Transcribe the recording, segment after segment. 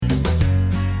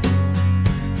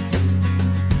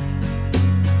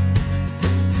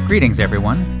Greetings,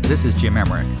 everyone. This is Jim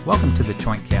Emmerich. Welcome to the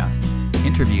Jointcast,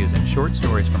 interviews and short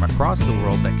stories from across the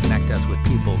world that connect us with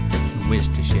people who wish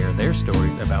to share their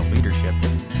stories about leadership,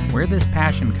 where this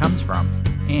passion comes from,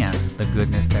 and the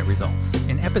goodness that results.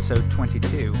 In episode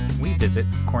 22, we visit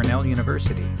Cornell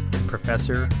University and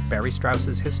Professor Barry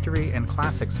Strauss's History and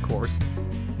Classics course,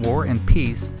 War and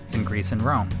Peace in Greece and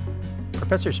Rome.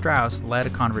 Professor Strauss led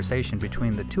a conversation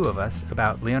between the two of us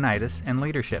about Leonidas and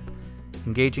leadership,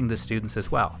 engaging the students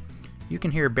as well. You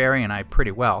can hear Barry and I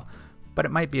pretty well, but it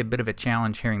might be a bit of a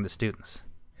challenge hearing the students.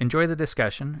 Enjoy the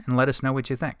discussion and let us know what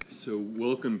you think. So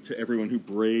welcome to everyone who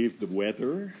braved the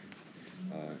weather.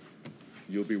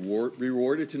 You'll be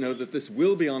rewarded to know that this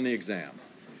will be on the exam.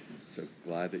 So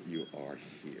glad that you are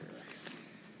here.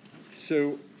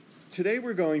 So today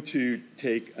we're going to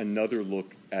take another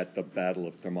look at the Battle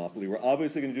of Thermopylae. We're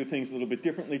obviously going to do things a little bit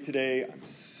differently today. I'm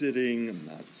sitting, I'm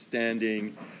not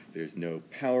standing. There's no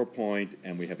PowerPoint,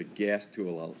 and we have a guest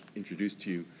who I'll introduce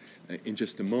to you in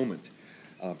just a moment.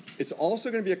 It's also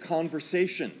going to be a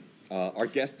conversation. Our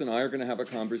guest and I are going to have a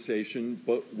conversation,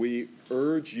 but we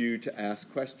urge you to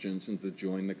ask questions and to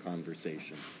join the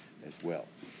conversation as well.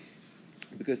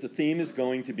 Because the theme is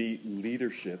going to be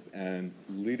leadership and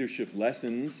leadership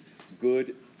lessons,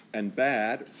 good and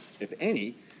bad, if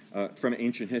any, from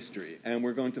ancient history. And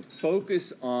we're going to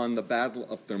focus on the Battle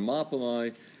of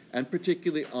Thermopylae, and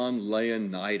particularly on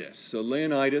Leonidas. So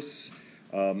Leonidas,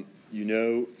 you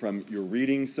know from your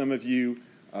reading, some of you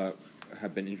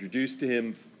have been introduced to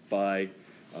him by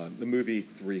the movie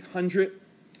 300,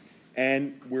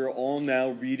 and we're all now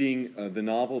reading the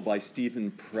novel by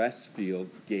Stephen Pressfield,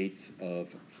 Gates of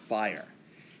Fire.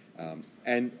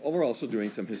 And we're also doing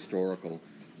some historical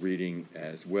reading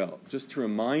as well. Just to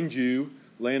remind you,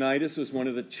 Leonidas was one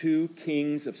of the two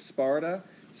kings of Sparta.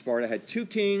 Sparta had two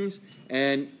kings,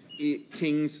 and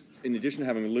kings, in addition to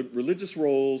having religious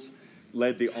roles,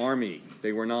 led the army.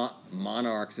 They were not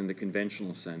monarchs in the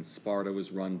conventional sense. Sparta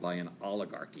was run by an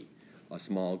oligarchy, a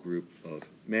small group of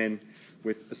men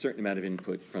with a certain amount of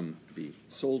input from the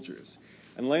soldiers.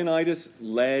 And Leonidas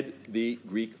led the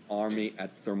Greek army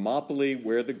at Thermopylae,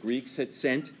 where the Greeks had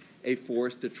sent a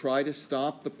force to try to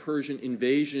stop the Persian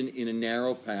invasion in a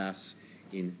narrow pass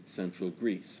in central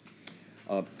Greece.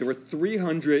 There were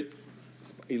 300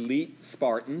 elite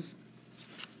Spartans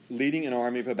leading an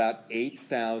army of about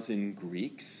 8,000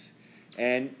 Greeks,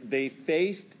 and they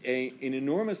faced an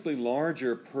enormously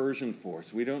larger Persian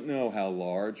force. We don't know how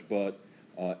large, but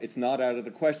it's not out of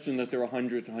the question that there were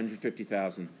 100 to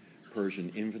 150,000 Persian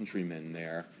infantrymen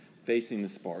there facing the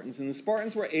Spartans. And the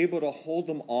Spartans were able to hold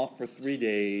them off for 3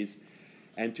 days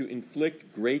and to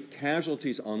inflict great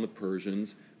casualties on the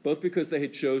Persians, both because they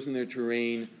had chosen their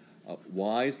terrain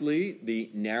wisely. The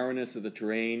narrowness of the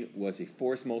terrain was a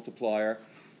force multiplier,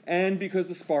 and because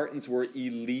the Spartans were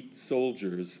elite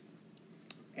soldiers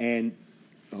and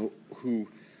who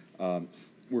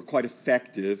were quite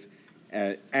effective,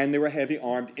 and they were heavy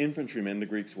armed infantrymen, the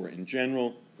Greeks were in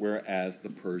general, whereas the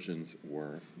Persians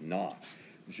were not.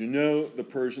 As you know, the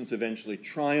Persians eventually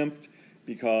triumphed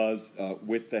because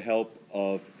with the help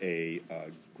of a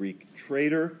Greek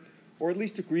trader, or at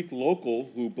least a Greek local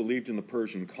who believed in the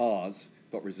Persian cause,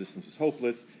 thought resistance was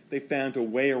hopeless, they found a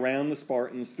way around the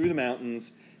Spartans through the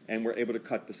mountains and were able to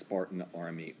cut the Spartan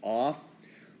army off.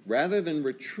 Rather than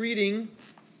retreating,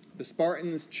 the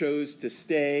Spartans chose to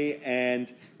stay,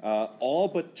 and all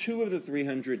but 2 of the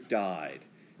 300 died,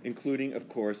 including, of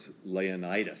course,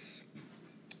 Leonidas.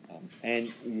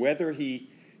 And whether he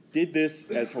did this,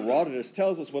 as Herodotus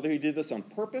tells us, whether he did this on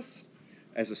purpose,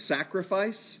 as a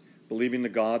sacrifice, believing the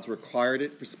gods required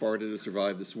it for Sparta to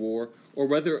survive this war, or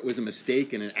whether it was a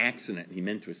mistake and an accident and he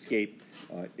meant to escape,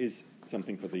 is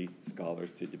something for the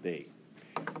scholars to debate.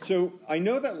 So I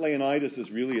know that Leonidas is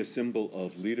really a symbol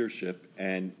of leadership,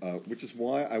 and which is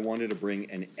why I wanted to bring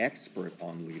an expert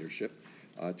on leadership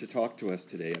to talk to us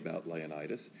today about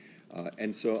Leonidas.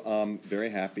 And so I'm very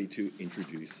happy to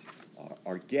introduce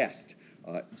our guest,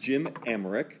 Jim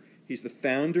Emmerich. He's the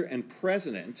founder and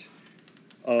president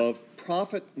of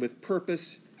Profit with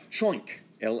Purpose Choink,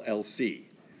 LLC.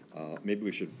 Maybe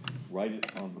we should write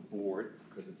it on the board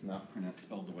because it's not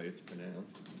spelled the way it's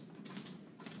pronounced.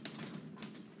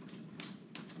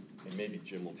 And maybe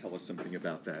Jim will tell us something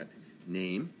about that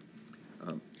name.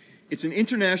 It's an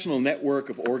international network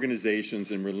of organizations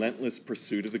in relentless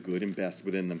pursuit of the good and best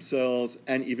within themselves,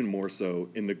 and even more so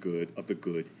in the good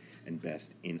and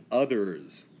best in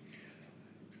others.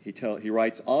 He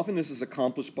writes, often this is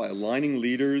accomplished by aligning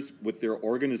leaders with their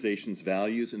organization's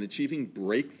values and achieving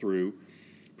breakthrough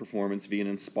performance via an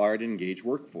inspired and engaged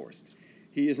workforce.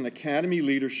 He is an academy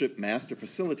leadership master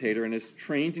facilitator and has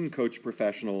trained and coached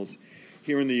professionals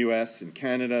here in the U.S. and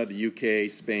Canada, the U.K.,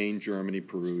 Spain, Germany,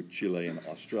 Peru, Chile, and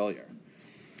Australia.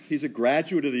 He's a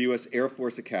graduate of the U.S. Air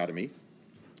Force Academy,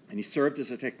 and he served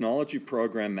as a technology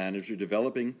program manager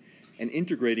developing and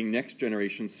integrating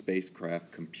next-generation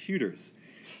spacecraft computers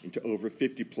into over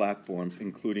 50 platforms,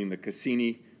 including the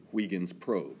Cassini-Huygens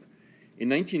probe. In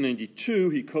 1992,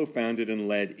 he co-founded and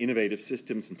led Innovative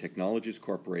Systems and Technologies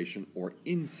Corporation, or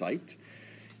INSYTE,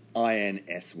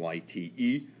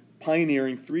 INSYTE,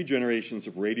 pioneering 3 generations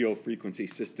of radio frequency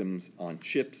systems on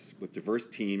chips with diverse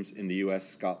teams in the U.S.,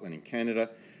 Scotland, and Canada,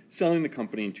 selling the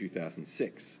company in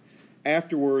 2006.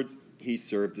 Afterwards, he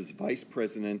served as Vice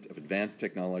President of Advanced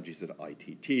Technologies at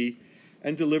ITT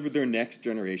and delivered their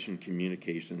next-generation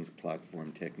communications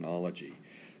platform technology.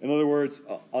 In other words,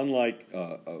 unlike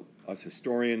us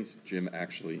historians, Jim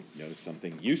actually knows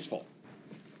something useful.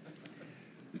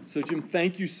 So, Jim,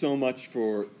 thank you so much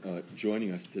for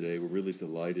joining us today. We're really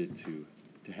delighted to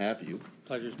have you.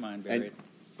 Pleasure's mine, Barry.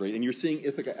 Great, and you're seeing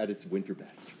Ithaca at its winter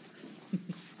best.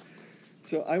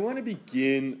 So I want to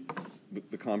begin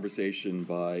the conversation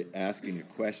by asking a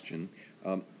question.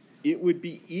 It would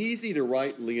be easy to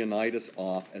write Leonidas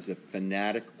off as a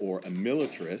fanatic or a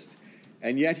militarist,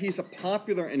 and yet he's a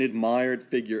popular and admired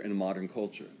figure in modern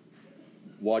culture.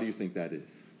 Why do you think that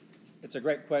is? It's a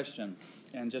great question.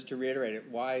 And just to reiterate it,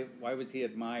 why was he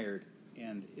admired?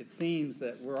 And it seems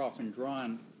that we're often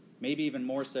drawn, maybe even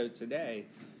more so today,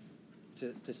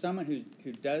 to someone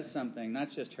who does something not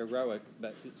just heroic,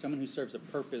 but someone who serves a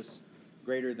purpose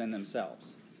greater than themselves.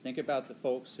 Think about the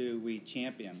folks who we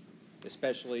champion,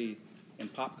 especially in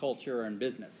pop culture or in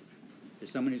business.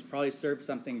 There's someone who's probably served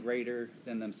something greater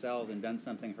than themselves and done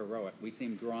something heroic. We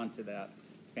seem drawn to that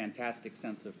fantastic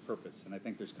sense of purpose, and I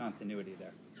think there's continuity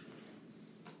there.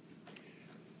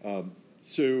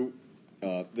 So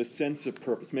the sense of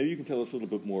purpose, maybe you can tell us a little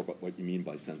bit more about what you mean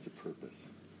by sense of purpose.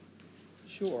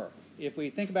 Sure. If we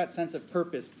think about sense of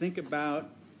purpose, think about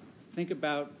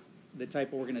the type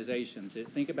of organizations.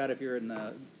 Think about if you're in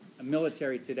the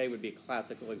military today would be a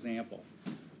classical example.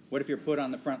 What if you're put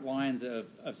on the front lines of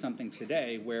something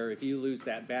today where if you lose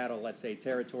that battle, let's say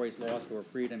territory is lost or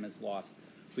freedom is lost?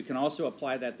 We can also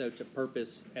apply that, though, to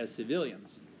purpose as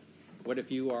civilians. What if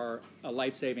you are a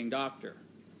life-saving doctor?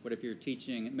 What if you're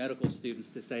teaching medical students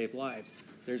to save lives?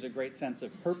 There's a great sense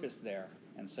of purpose there.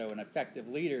 And so an effective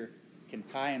leader can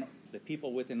tie in the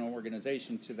people within an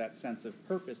organization to that sense of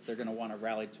purpose. They're going to want to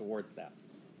rally towards that.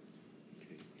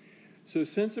 Okay. So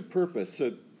sense of purpose.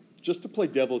 So just to play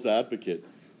devil's advocate,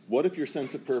 what if your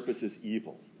sense of purpose is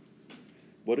evil?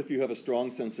 What if you have a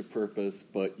strong sense of purpose,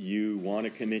 but you want to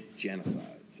commit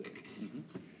genocide? Say? Mm-hmm.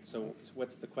 So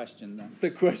what's the question then?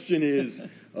 The question is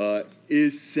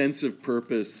sense of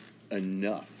purpose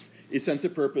enough? Is sense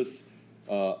of purpose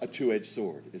a two-edged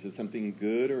sword? Is it something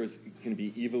good, or can it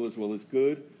be evil as well as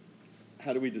good?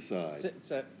 How do we decide?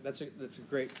 That's a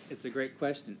great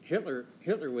question. Hitler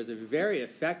was a very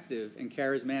effective and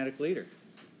charismatic leader.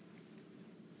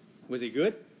 Was he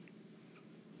good?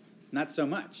 Not so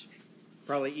much.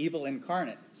 Probably evil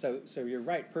incarnate. So you're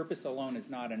right. Purpose alone is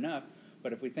not enough.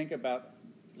 But if we think about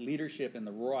leadership in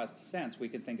the rawest sense, we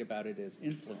can think about it as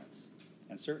influence.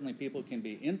 And certainly people can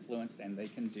be influenced and they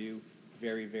can do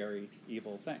very, very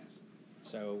evil things.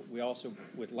 So we also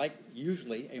would like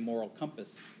usually a moral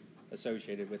compass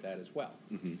associated with that as well.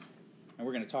 Mm-hmm. And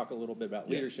we're going to talk a little bit about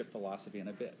leadership philosophy in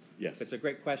a bit. Yes. It's a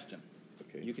great question.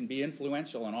 Okay. You can be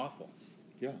influential and awful.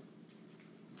 Yeah.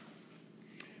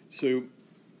 So,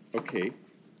 okay.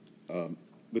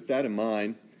 With that in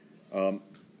mind,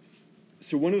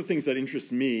 so one of the things that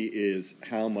interests me is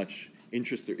how much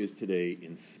interest there is today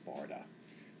in Sparta.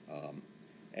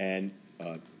 And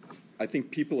I think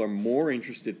people are more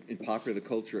interested in popular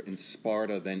culture in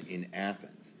Sparta than in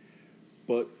Athens.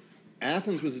 But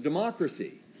Athens was a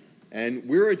democracy, and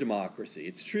we're a democracy.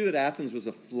 It's true that Athens was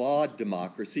a flawed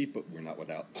democracy, but we're not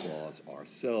without flaws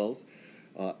ourselves.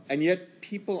 And yet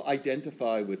people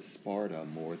identify with Sparta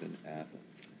more than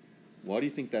Athens. Why do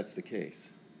you think that's the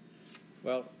case?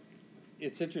 What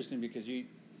it's interesting because you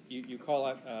call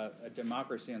it a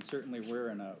democracy, and certainly we're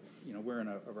in a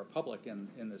republic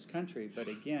in this country. But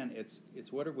again, it's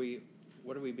what do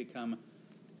we become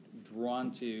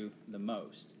drawn to the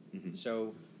most? Mm-hmm.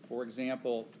 So, for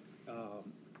example,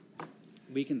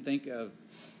 we can think of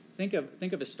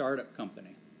a startup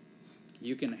company.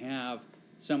 You can have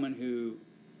someone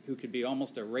who could be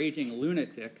almost a raging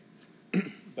lunatic,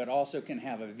 but also can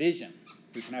have a vision.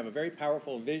 Who can have a very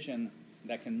powerful vision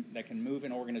that can move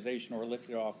an organization or lift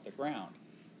it off the ground.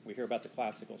 We hear about the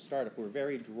classical startup. We're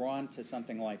very drawn to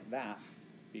something like that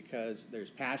because there's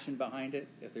passion behind it,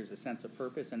 if there's a sense of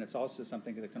purpose, and it's also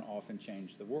something that can often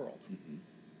change the world. Mm-hmm.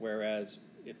 Whereas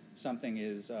if something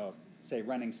is, say,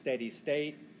 running steady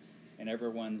state and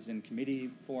everyone's in committee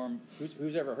form,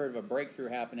 who's ever heard of a breakthrough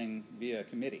happening via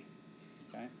committee?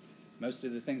 Okay, most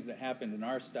of the things that happened in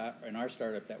our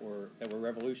startup that were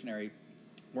revolutionary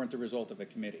weren't the result of a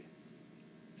committee.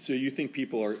 So you think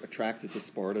people are attracted to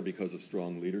Sparta because of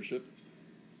strong leadership?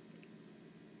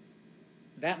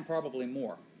 That and probably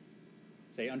more.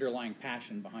 Say, underlying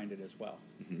passion behind it as well.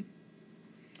 Mm-hmm.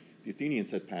 The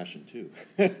Athenians had passion too.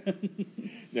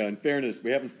 Now, in fairness,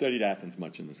 we haven't studied Athens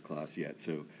much in this class yet,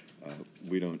 so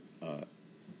we don't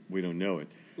know it.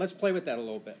 Let's play with that a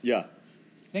little bit. Yeah.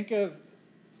 Think of,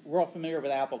 we're all familiar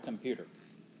with Apple Computer.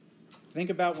 Think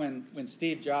about when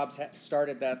Steve Jobs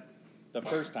started that the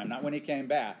first time, not when he came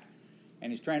back,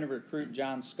 and he's trying to recruit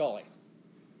John Sculley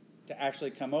to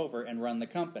actually come over and run the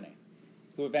company,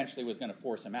 who eventually was going to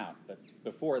force him out, but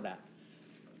before that.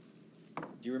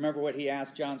 Do you remember what he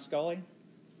asked John Sculley?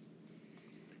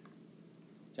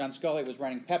 John Sculley was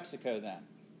running PepsiCo then,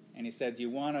 and he said, "Do you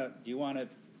want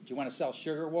to sell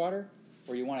sugar water,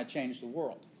 or you want to change the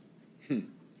world?"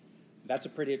 That's a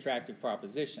pretty attractive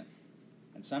proposition,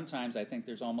 and sometimes I think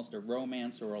there's almost a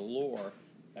romance or a lure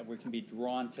that we can be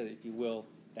drawn to, if you will,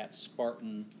 that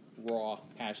Spartan, raw,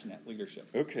 passionate leadership.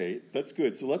 Okay, that's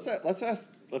good. So let's ask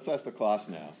the class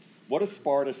now. What is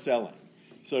Sparta selling?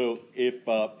 So if,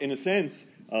 in a sense,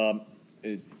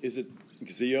 is it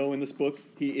Zio in this book?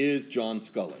 He is John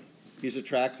Sculley. He's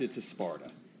attracted to Sparta.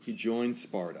 He joins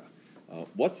Sparta.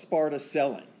 What's Sparta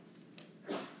selling?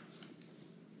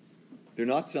 They're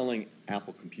not selling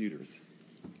Apple computers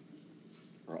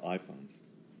or iPhones.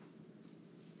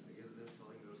 I guess they're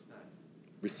selling respect.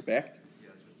 Respect?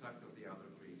 Yes, respect of the other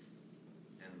Greeks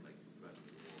and like the rest of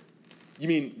the world. You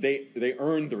mean they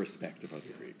earn the respect of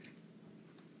other Greeks?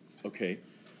 Okay,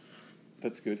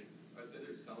 that's good. I'd say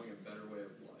they're selling a better way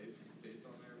of life based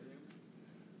on their view.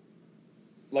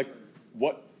 Like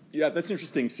what? Yeah, that's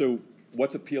interesting. So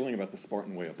what's appealing about the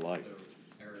Spartan way of life?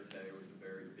 So arete was a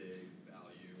very big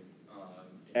value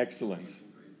in Excellence.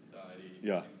 ancient Greek society,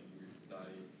 Yeah. in Greek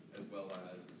society, as well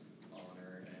as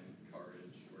honor and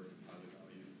courage were highly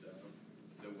valued. So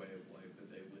the way of life that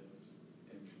they lived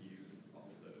in youth, all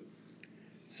of those.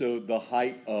 So the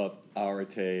height of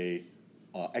arete,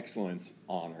 excellence,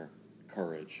 honor,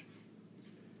 courage,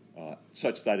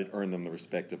 such that it earned them the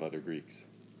respect of other Greeks.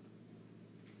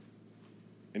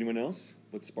 Anyone else?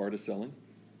 What's Sparta selling?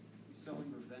 He's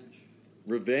selling revenge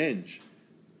Revenge.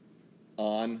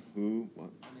 On who?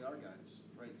 What? on the Argives,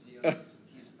 right? Zio,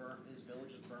 he's burnt. His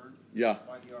village is burned Yeah.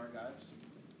 by the Argives.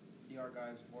 The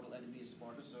Argives' mortal enemy is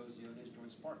Sparta, so Ziones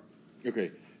joins Sparta.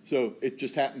 Okay. So it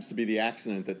just happens to be the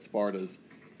accident that Sparta's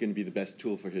going to be the best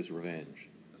tool for his revenge.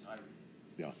 That's high.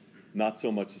 Yeah. Not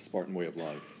so much the Spartan way of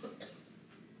life. I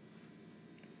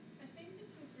think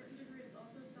that to a certain degree it's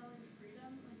also selling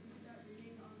freedom, like with that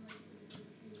reading on like the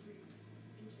ancient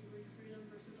Greek freedom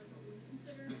versus like what we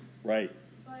consider. Right.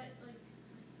 But like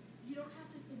you don't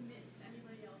have to submit to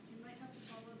anybody else. You might have to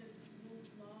follow this ruled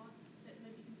law that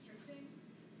might be constricting,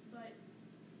 but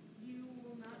you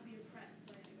will not be oppressed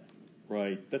by anybody.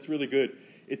 Right. That's really good.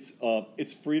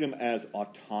 It's freedom as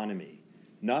autonomy,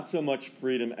 not so much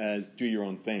freedom as do your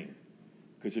own thing.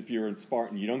 Because if you're in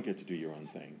Spartan, you don't get to do your own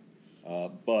thing,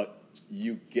 but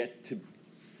you get to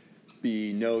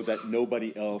know that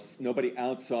nobody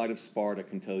outside of Sparta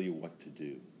can tell you what to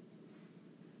do,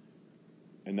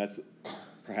 and that's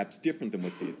perhaps different than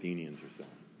what the Athenians are saying.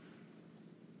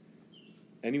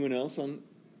 Anyone else on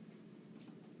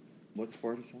what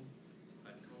Sparta's saying?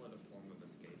 I'd call it a form of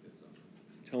escapism.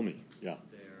 Tell me. Yeah.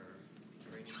 They're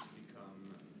training to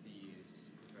become these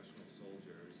professional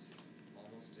soldiers,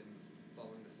 almost in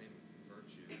following the same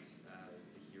virtues as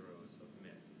the heroes of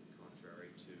myth, contrary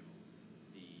to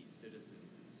the citizen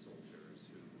soldiers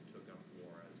who took up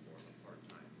war as more of a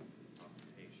part-time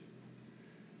occupation.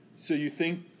 So you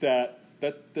think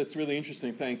that's really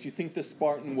interesting. Thanks. You think the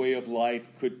Spartan way of life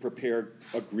could prepare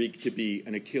a Greek to be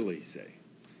an Achilles, say?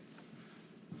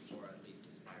 Or at least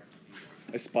aspire to be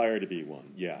one. Aspire to be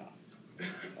one, yeah.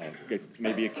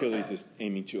 Maybe Achilles is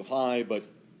aiming too high, but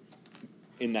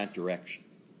in that direction.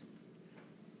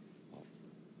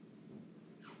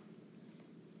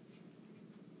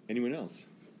 Anyone else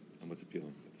on what's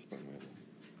appealing with the Spartan way of life?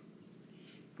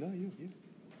 No, you.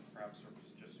 Perhaps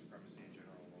just supremacy in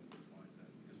general along those lines. That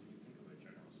because when you think of a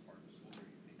general Spartan soldier,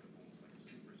 you think of almost like a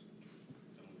super soldier,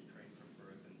 someone who's trained from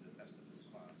birth and the best of his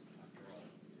class. And after all,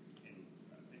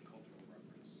 in cultural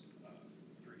reference,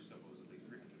 supposedly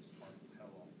 300 Spartans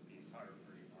held off the entire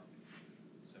Persian army.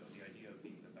 So the idea of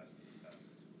being the best of the best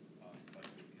is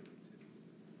likely appealing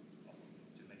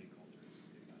to many cultures,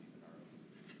 if not even our own.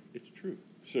 It's true.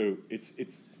 So that's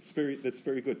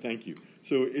very good. Thank you.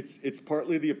 So it's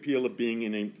partly the appeal of being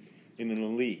in an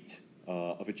elite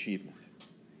of achievement,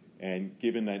 and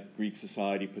given that Greek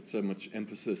society put so much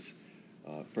emphasis,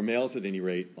 for males at any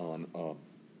rate, on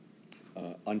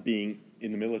being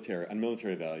in the military, on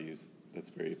military values,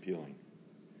 that's very appealing.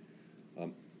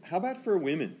 How about for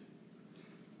women?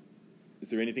 Is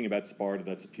there anything about Sparta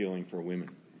that's appealing for women?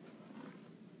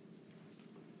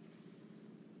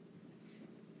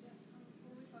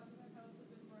 When we talked about how it's a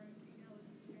bit more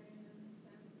egalitarian in this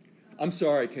sense. I'm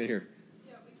sorry, I can't hear.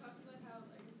 Yeah, we talked about how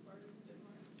Sparta's a bit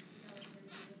more egalitarian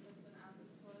in this sense than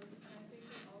Athens was, and I think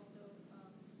that also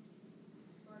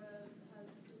Sparta has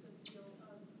this appeal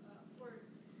of, or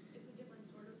it's a different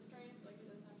sort of strength. Like it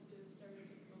doesn't have to be the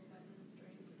stereotypical feminine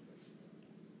strength. It's like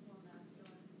more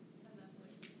masculine, and that's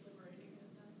like liberating in a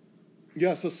sense.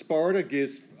 Yeah, so Sparta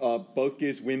gives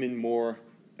women more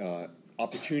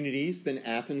opportunities than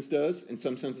Athens does. In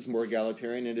some sense, it's more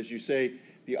egalitarian. And as you say,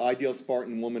 the ideal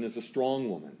Spartan woman is a strong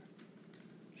woman.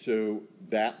 So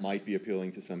that might be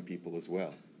appealing to some people as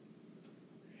well.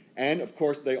 And of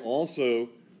course, they also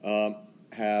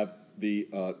have the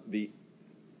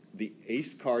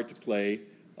ace card to play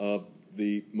of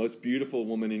the most beautiful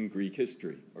woman in Greek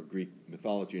history or Greek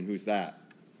mythology. And who's that?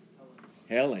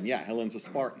 Helen. Yeah, Helen's a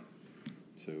Spartan.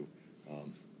 So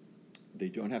they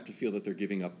don't have to feel that they're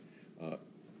giving up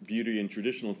beauty and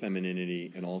traditional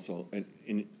femininity, and also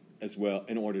as well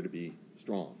in order to be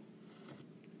strong.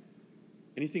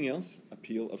 Anything else?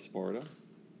 Appeal of Sparta?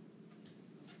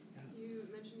 You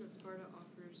mentioned that Sparta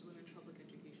offers women public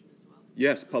education as well.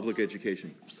 Yes, public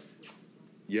education.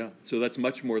 Yeah, so that's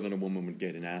much more than a woman would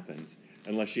get in Athens,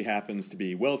 unless she happens to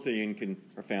be wealthy and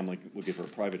her family will give her a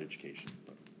private education.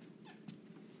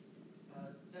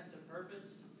 Sense of purpose,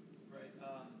 right? So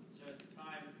at the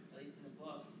time, at least in the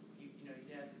book, you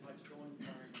didn't have much going for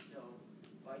him. So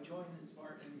by joining the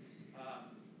Spartans,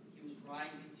 he was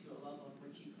rising to a level in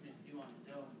which he couldn't do on his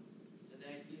own. So the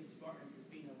idea of Spartans as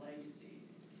being a legacy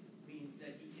means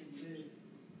that he can live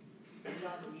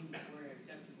beyond the means that were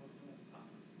acceptable to him at the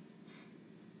time.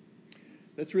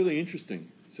 That's really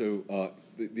interesting. So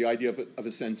the idea of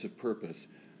a sense of purpose.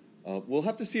 We'll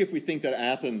have to see if we think that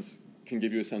Athens can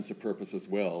give you a sense of purpose as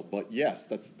well. But yes,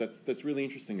 that's really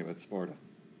interesting about Sparta.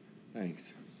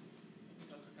 Thanks.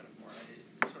 Kind of more,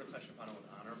 it sort of touched upon it with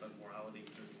honor, but morality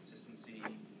through consistency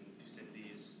and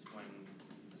Thucydides, when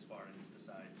the Spartans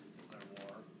decide to declare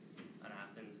war on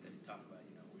Athens, they talk about,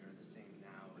 we are the same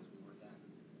now as we were then.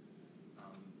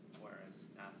 Whereas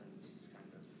Athens is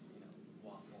kind of,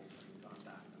 waffled and gone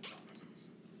back on promises.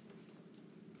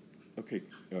 Okay.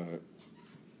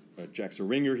 Jack's a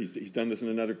ringer. He's done this in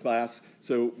another class.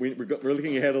 So we're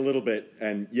looking ahead a little bit.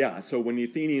 And yeah, so when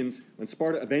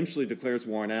Sparta eventually declares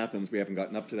war on Athens, we haven't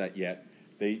gotten up to that yet,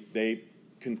 they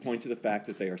can point to the fact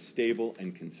that they are stable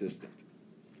and consistent.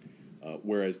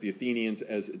 Whereas the Athenians,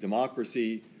 as a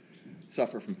democracy,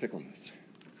 suffer from fickleness.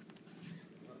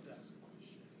 I'd love to ask a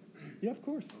question. Yeah, of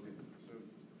course. Okay, so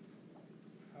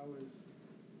how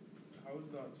is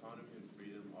the autonomy and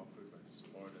freedom offered by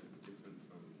Sparta different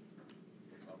from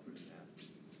what's offered in Athens?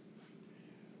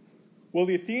 Well,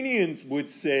 the Athenians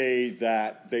would say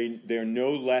that they're no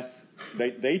less,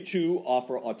 they too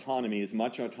offer autonomy, as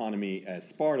much autonomy as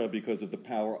Sparta because of the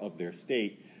power of their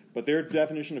state, but their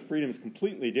definition of freedom is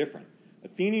completely different.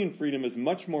 Athenian freedom is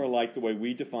much more like the way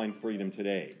we define freedom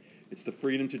today. It's the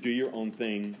freedom to do your own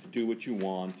thing, to do what you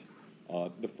want,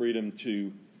 the freedom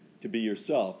to be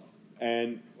yourself.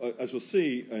 And as we'll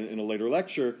see in a later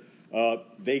lecture,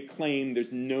 they claim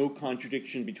there's no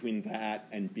contradiction between that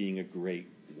and being a great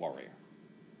warrior.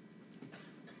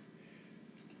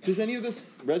 Does any of this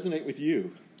resonate with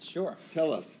you? Sure.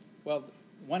 Tell us. Well,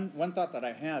 one thought that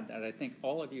I had that I think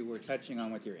all of you were touching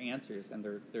on with your answers, and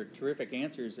they're terrific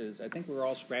answers, is I think we're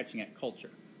all scratching at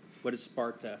culture. What is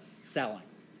Sparta selling?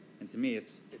 And to me,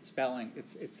 it's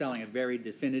selling a very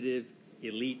definitive,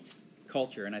 elite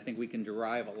culture, and I think we can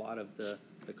derive a lot of the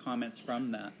comments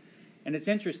from that. And it's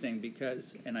interesting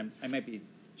because, and I might be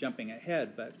jumping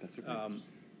ahead, but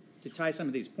to tie some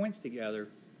of these points together,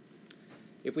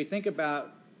 if we think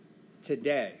about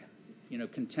today,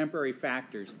 contemporary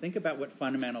factors, think about what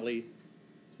fundamentally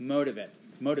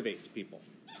motivates people.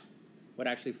 What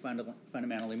actually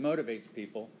fundamentally motivates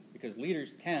people, because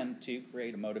leaders tend to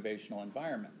create a motivational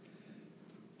environment.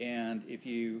 And if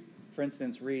you, for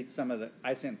instance, read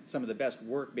I think some of the best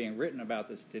work being written about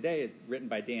this today is written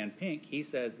by Dan Pink. He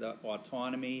says that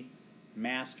autonomy,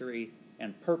 mastery,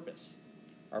 and purpose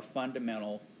are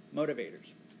fundamental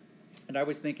motivators. And I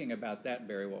was thinking about that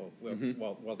very well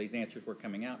while these answers were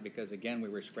coming out, because, again, we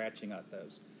were scratching at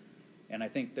those. And I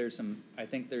think there's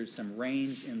some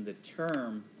range in the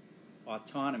term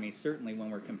autonomy, certainly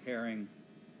when we're comparing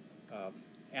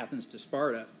Athens to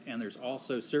Sparta, and there's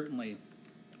also certainly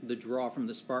the draw from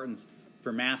the Spartans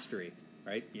for mastery,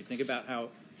 right? You think about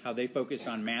how they focused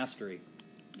on mastery,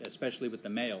 especially with the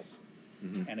males.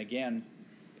 Mm-hmm. And again,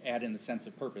 add in the sense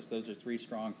of purpose. Those are three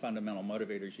strong fundamental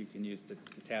motivators you can use to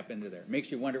tap into there. It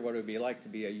makes you wonder what it would be like to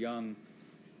be a young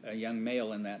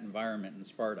male in that environment in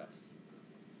Sparta.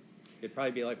 It'd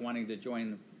probably be like wanting to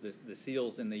join the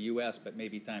SEALs in the U.S., but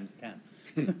maybe times 10.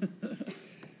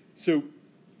 So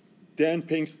Dan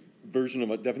Pink's version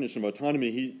of a definition of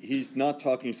autonomy, he's not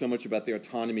talking so much about the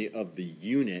autonomy of the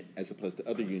unit as opposed to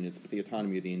other units, but the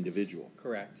autonomy of the individual.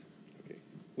 Correct. Okay.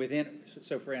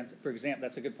 For example,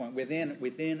 that's a good point.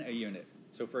 Within a unit.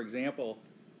 So, for example,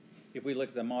 if we look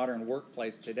at the modern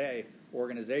workplace today,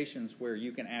 organizations where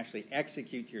you can actually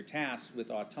execute your tasks with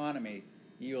autonomy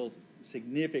yield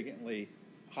significantly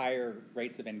higher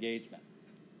rates of engagement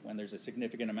when there's a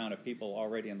significant amount of people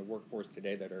already in the workforce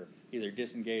today that are either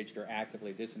disengaged or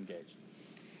actively disengaged.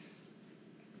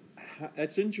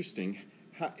 That's interesting.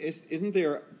 Isn't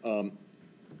there a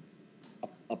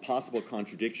possible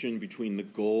contradiction between the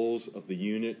goals of the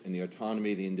unit and the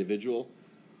autonomy of the individual?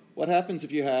 What happens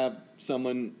if you have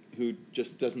someone who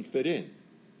just doesn't fit in,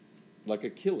 like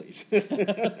Achilles?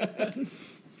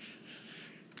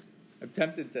 I'm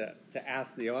tempted to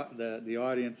ask the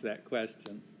audience that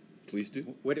question. Please do.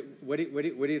 What do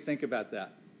you think about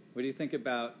that? What do you think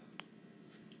about,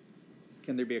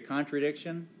 can there be a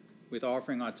contradiction with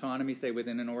offering autonomy, say,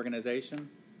 within an organization?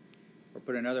 Or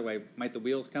put another way, might the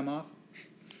wheels come off?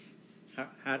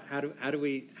 How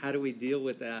do we deal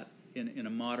with that in a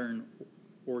modern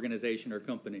organization or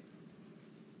company?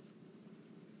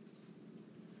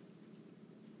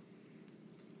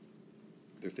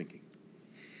 They're thinking.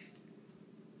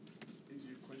 Is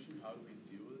your question how do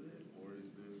we deal with it, or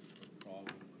is there a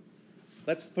problem?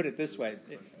 Let's put it this way.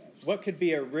 What could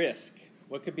be a risk?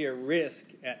 What could be a risk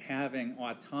at having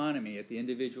autonomy at the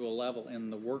individual level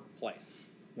in the workplace?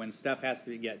 When stuff has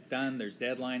to get done, there's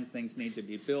deadlines, things need to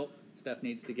be built, stuff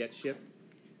needs to get shipped.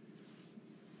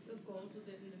 The goals of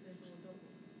the individual don't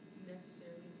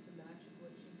necessarily have to match with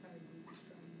what the entire group is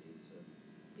trying to do. So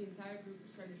the entire group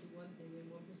is trying to do one thing and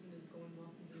one person is going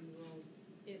off and doing their own.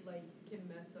 It can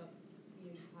mess up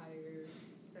the entire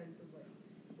sense of if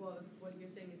what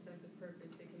you're saying is sense of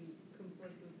purpose, it can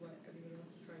conflict with what everyone else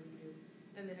is trying to do.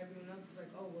 And then everyone else is like,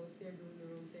 oh, well, if they're doing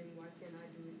their own thing, why can't I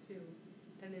do it too?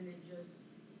 And then it just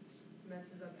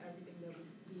messes up everything that was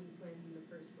being planned in the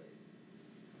first place.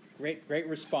 Great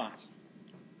response.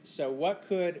 So what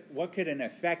could an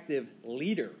effective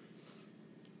leader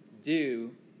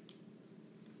do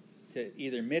to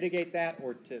either mitigate that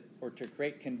or to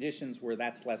create conditions where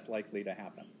that's less likely to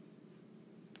happen?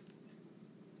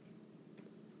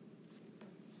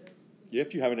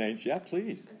 If you have an age, yeah,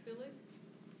 please. I feel like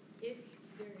if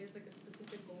there is a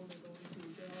specific goal they're going to,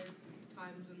 there are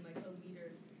times when a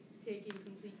leader taking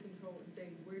complete control and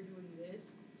saying we're doing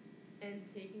this, and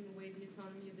taking away the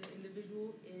autonomy of the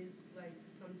individual is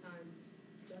sometimes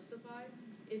justified.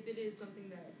 If it is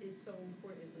something that is so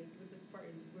important, like with the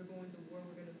Spartans, we're going to war,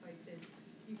 we're going to fight this.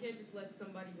 You can't just let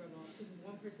somebody run off, because if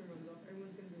one person runs off,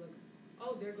 everyone's going to be like,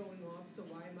 oh, they're going off, so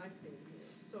why am I staying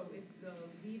here? So if the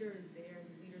leader is there and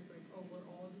the leader's like, oh, we're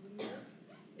all doing this,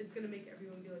 it's going to make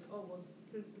everyone be like, oh, well,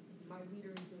 since my leader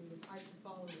is doing this, I should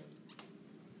follow them.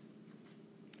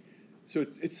 So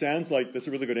it sounds like, that's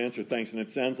a really good answer, thanks, and it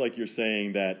sounds like you're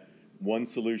saying that one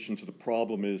solution to the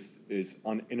problem is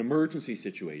in emergency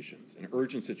situations, in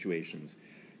urgent situations,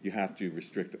 you have to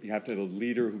have a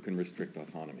leader who can restrict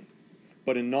autonomy.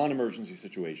 But in non-emergency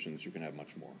situations, you can have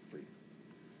much more freedom.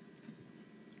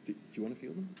 Do you want to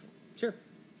field them? Sure.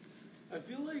 I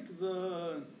feel like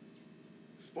the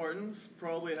Spartans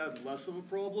probably had less of a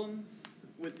problem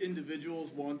with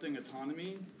individuals wanting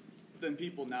autonomy than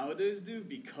people nowadays do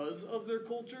because of their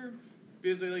culture.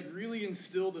 Because they really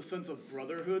instilled a sense of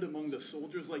brotherhood among the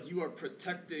soldiers. You are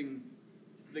protecting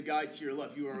the guy to your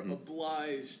left. You are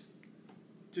obliged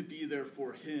to be there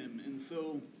for him. And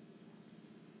so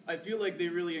I feel like they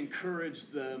really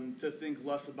encouraged them to think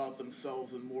less about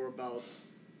themselves and more about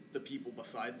the people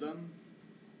beside them.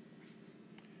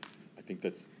 I think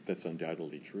that's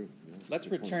undoubtedly true. Yeah, let's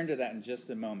return to that in just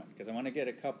a moment, because I want to get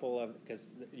a couple of, because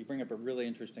you bring up a really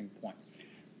interesting point.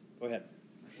 Go ahead.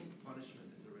 I think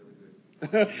punishment is a really good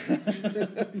point.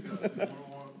 Because in the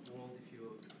moral world, if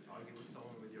you argue with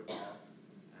someone with your boss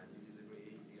and you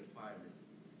disagree, you get fired.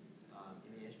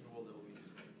 In the ancient world, they will be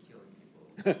just killing people.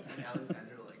 And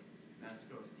Alexander,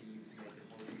 massacre of thieves, make the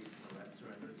whole Greece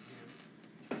surrenders to him.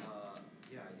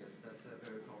 Yeah, I guess that's a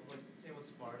very common. Say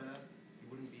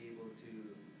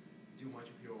much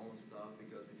of your own stuff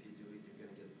because if you do it, you're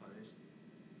gonna get punished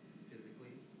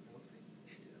physically, mostly.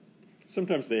 Yeah.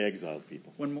 Sometimes they exile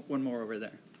people. One more over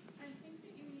there. I think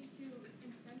that you need to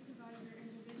incentivize your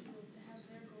individuals to have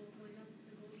their goals line up with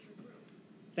the goals of the group.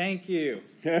 Thank you.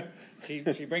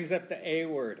 She brings up the A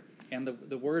word, and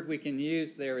the word we can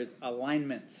use there is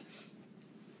alignment.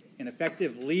 An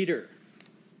effective leader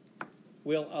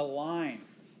will align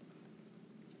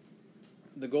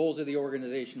the goals of the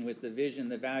organization with the vision,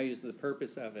 the values, the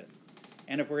purpose of it.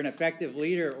 And if we're an effective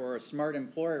leader or a smart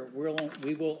employer,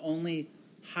 we will only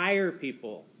hire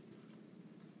people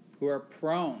who are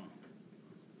prone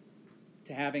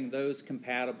to having those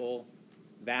compatible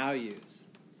values.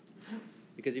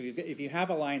 Because if you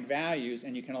have aligned values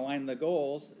and you can align the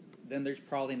goals, then there's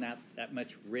probably not that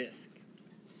much risk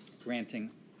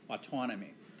granting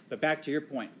autonomy. But back to your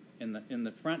point in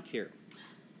the frontier,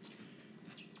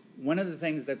 one of the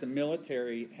things that the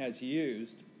military has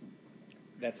used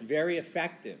that's very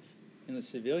effective in the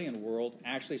civilian world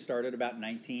actually started about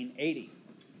 1980.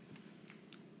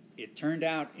 It turned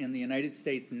out in the United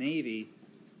States Navy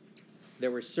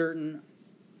there were certain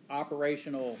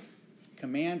operational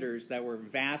commanders that were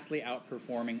vastly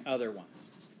outperforming other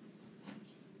ones.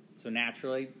 So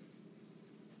naturally,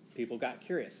 people got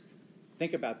curious.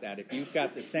 Think about that. If you've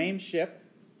got the same ship,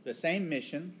 the same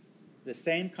mission, the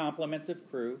same complement of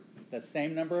crew, the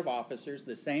same number of officers,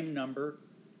 the same number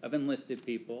of enlisted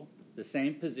people, the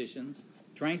same positions,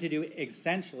 trying to do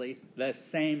essentially the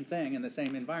same thing in the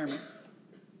same environment,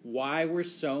 why were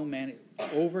so many,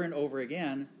 over and over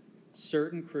again,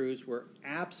 certain crews were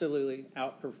absolutely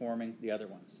outperforming the other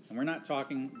ones? And we're not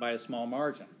talking by a small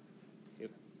margin.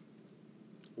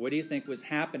 What do you think was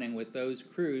happening with those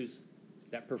crews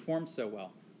that performed so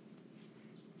well?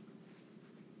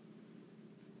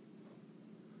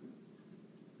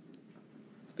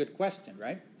 Good question,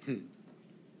 right? Assuming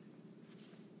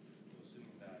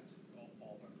that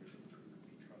all members of the crew could be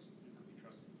trusted to do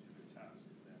their task,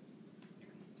 then you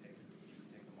can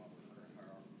take them off the current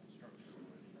hierarchical structure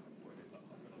where the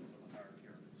levels of the hierarchy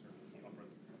are concerned with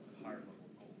higher level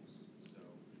goals. So,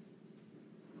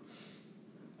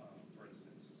 for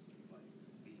instance, like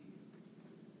the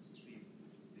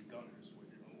gunners would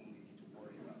only need to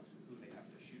worry about who they have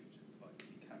to shoot, but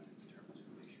the captain determines who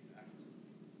they shoot at.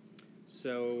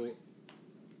 So,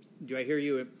 do I hear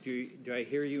you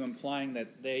implying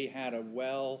that they had a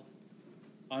well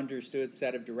understood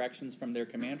set of directions from their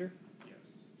commander? Yes.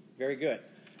 Very good.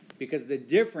 Because the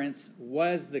difference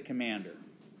was the commander's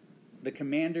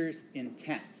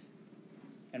intent.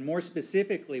 And more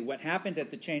specifically, what happened at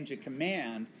the change of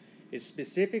command is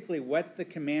specifically what the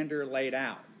commander laid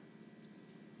out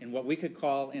in what we could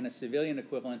call, in a civilian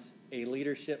equivalent, a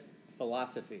leadership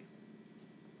philosophy.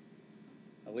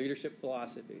 A leadership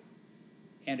philosophy.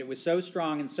 And it was so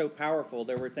strong and so powerful,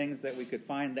 there were things that we could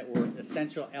find that were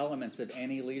essential elements of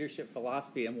any leadership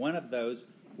philosophy, and one of those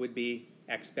would be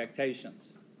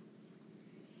expectations.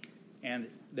 And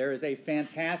there is a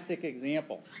fantastic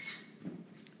example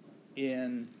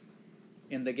in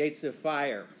the Gates of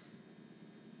Fire.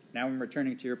 Now I'm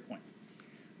returning to your point.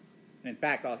 And in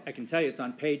fact, I can tell you it's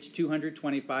on page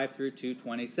 225 through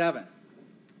 227.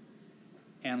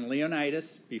 And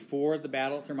Leonidas, before the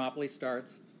Battle of Thermopylae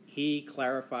starts, he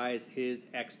clarifies his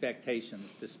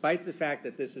expectations. Despite the fact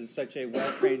that this is such a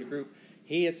well-trained group,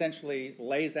 he essentially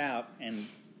lays out, and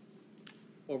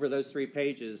over those 3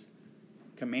 pages,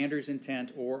 commander's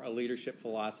intent or a leadership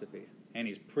philosophy. And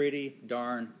he's pretty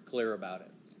darn clear about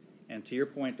it. And to your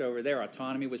point over there,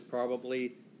 autonomy was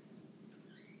probably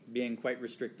being quite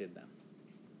restricted then.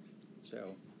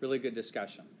 So, really good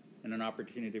discussion and an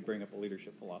opportunity to bring up a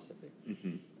leadership philosophy.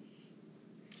 Mm-hmm.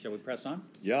 Shall we press on?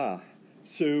 Yeah.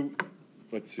 So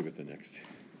let's see what the next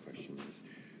question is.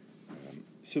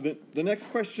 So the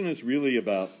next question is really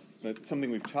about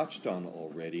something we've touched on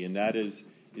already, and that is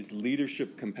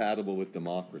leadership compatible with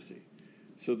democracy?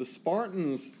 So the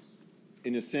Spartans,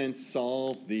 in a sense,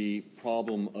 solved the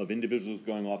problem of individuals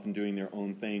going off and doing their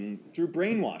own thing through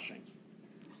brainwashing.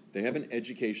 They have an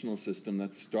educational system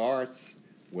that starts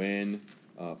when,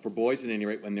 for boys at any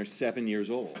rate, when they're 7 years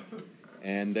old.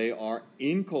 And they are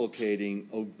inculcating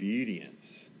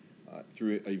obedience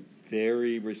through a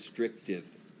very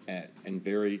restrictive and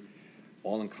very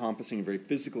all-encompassing and very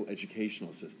physical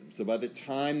educational system. So by the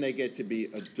time they get to be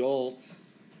adults,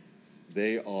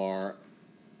 they are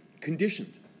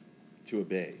conditioned to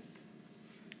obey.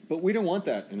 But we don't want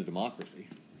that in a democracy.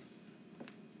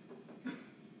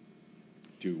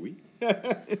 Do we?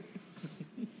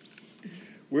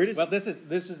 Well, this is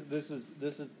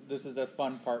a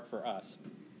fun part for us,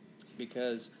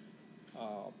 because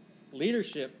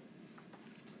leadership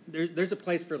there's a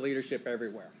place for leadership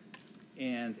everywhere,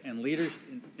 and leaders.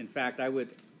 In fact, I would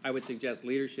suggest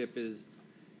leadership is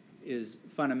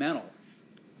fundamental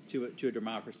to a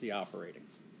democracy operating.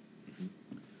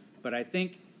 But I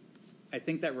think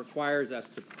that requires us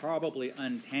to probably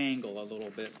untangle a little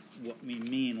bit what we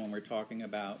mean when we're talking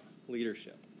about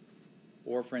leadership,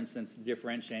 or, for instance,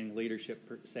 differentiating leadership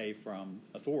per se from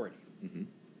authority. Mm-hmm.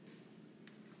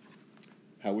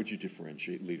 How would you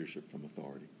differentiate leadership from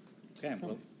authority? Okay,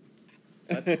 well,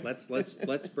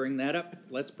 let's bring that up.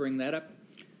 Let's bring that up.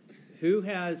 Who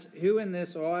in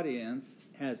this audience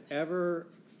has ever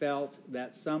felt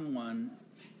that someone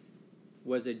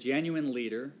was a genuine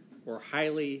leader or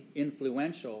highly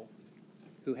influential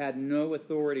who had no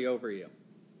authority over you?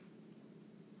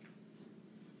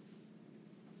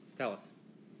 Tell us.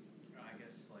 I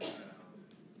guess like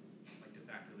de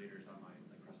facto leaders on my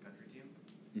cross country team.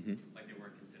 Mm-hmm. Like they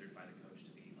weren't considered by the coach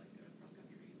to be like a cross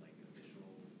country like official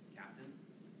captain,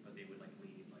 but they would like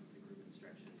lead like the group in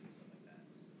stretches and stuff like that.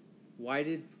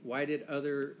 Why did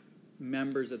other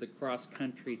members of the cross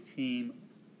country team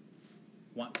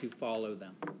want to follow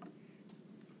them? I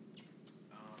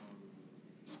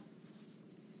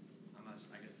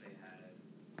guess they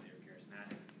were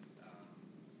charismatic.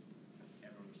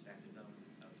 Everyone respected them.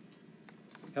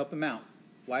 Help them out.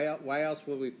 Why else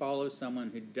would we follow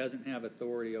someone who doesn't have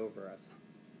authority over us?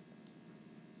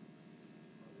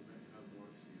 We might have more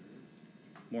experience.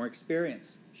 More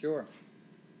experience, sure.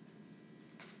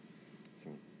 So,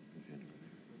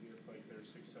 Maybe if like they're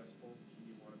successful,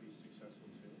 you want to be successful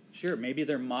too. Sure, maybe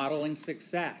they're modeling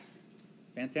success.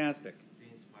 Fantastic. They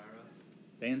inspire us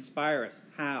They inspire us.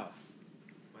 How?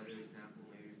 by their example,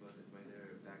 maybe by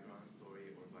their background story,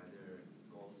 or by their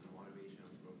goals and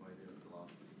motivations, or by their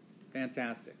philosophy.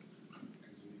 Fantastic.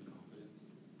 Exuding confidence.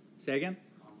 Say again?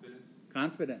 Confidence.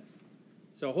 Confidence.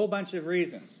 So a whole bunch of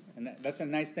reasons, and that's a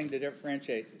nice thing to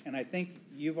differentiate. And I think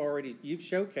you've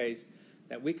showcased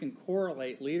that we can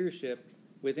correlate leadership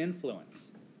with influence.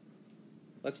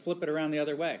 Let's flip it around the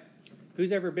other way.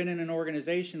 Who's ever been in an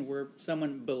organization where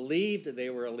someone believed they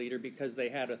were a leader because they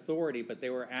had authority, but they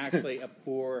were actually a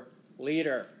poor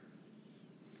leader?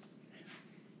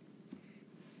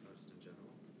 Just in general.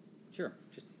 Sure.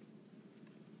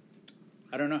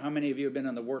 I don't know how many of you have been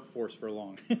in the workforce for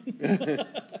long. So, I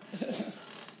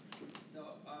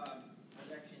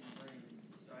was actually in the Marines,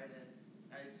 so I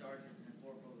had a sergeant and a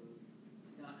corporal who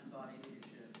did not embody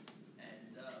leadership,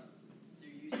 and they're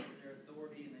used to their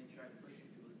authority and they try pushing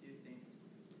people to do things.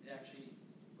 It actually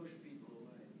pushed people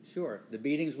away. Sure. The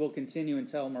beatings will continue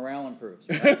until morale improves.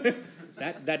 Right?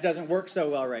 that doesn't work so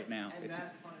well right now. And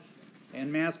mass punishment.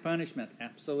 And mass punishment,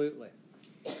 absolutely.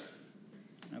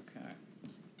 Okay.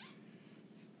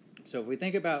 So if we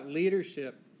think about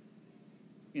leadership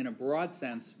in a broad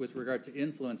sense with regard to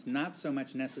influence, not so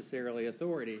much necessarily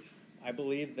authority, I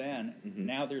believe then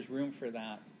now there's room for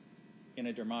that in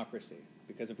a democracy.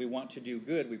 Because if we want to do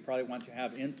good, we probably want to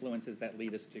have influences that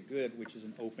lead us to good, which is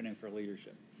an opening for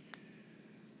leadership.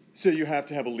 So you have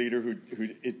to have a leader who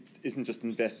isn't just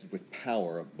invested with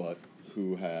power, but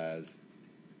who has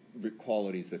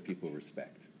qualities that people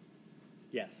respect.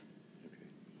 Yes. Okay.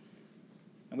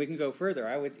 And we can go further.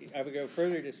 I would go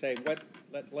further to say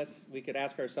we could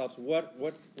ask ourselves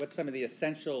what's some of the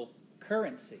essential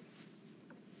currency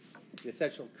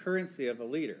of a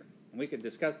leader. And we could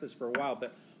discuss this for a while,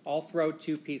 but I'll throw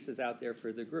two pieces out there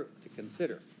for the group to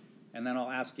consider, and then I'll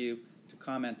ask you to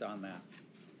comment on that.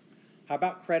 How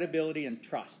about credibility and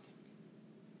trust?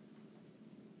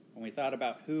 When we thought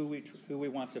about who we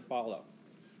want to follow.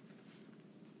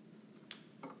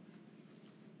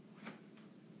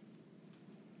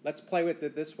 Let's play with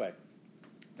it this way.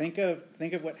 Think of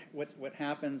what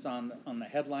happens on the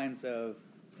headlines of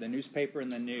the newspaper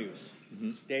and the news,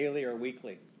 daily or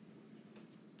weekly.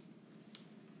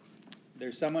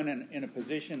 There's someone in a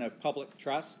position of public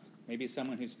trust, maybe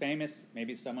someone who's famous,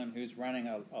 maybe someone who's running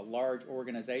a large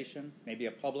organization, maybe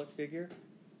a public figure.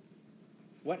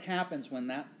 What happens when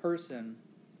that person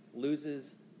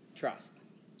loses trust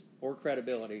or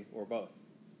credibility or both?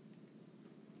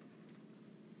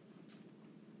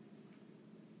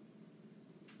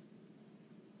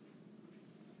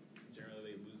 Generally,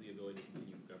 they lose the ability to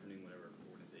continue governing whatever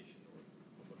organization or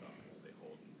public office they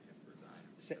hold and have to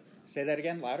resign. Say that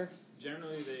again, louder.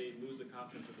 Generally, they lose the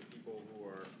confidence of the people who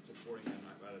are supporting them,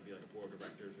 rather be like a board of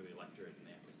directors or the electorate, and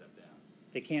they have to step down.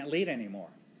 They can't lead anymore.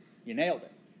 You nailed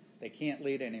it. They can't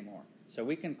lead anymore. So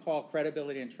we can call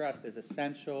credibility and trust as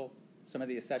essential, some of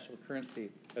the essential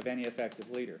currency of any effective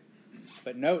leader.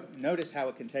 But notice how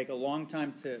it can take a long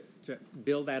time to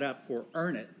build that up or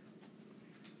earn it,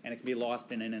 and it can be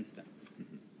lost in an instant.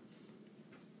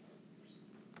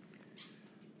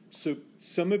 So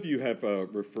some of you have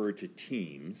referred to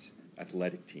teams,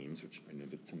 athletic teams, which I know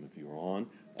that some of you are on,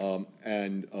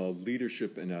 and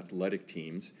leadership in athletic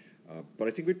teams. But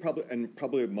I think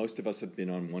probably most of us have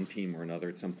been on one team or another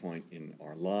at some point in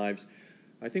our lives.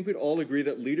 I think we'd all agree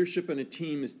that leadership in a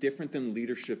team is different than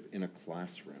leadership in a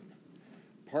classroom.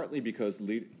 Partly because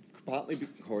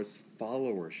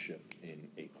followership in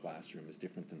a classroom is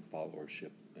different than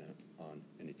followership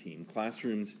in a team.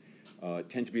 Classrooms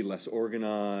tend to be less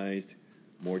organized,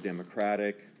 more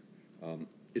democratic.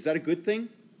 Is that a good thing?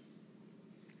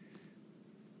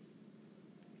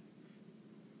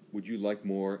 Would you like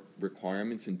more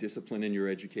requirements and discipline in your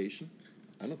education?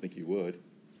 I don't think you would.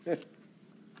 Well,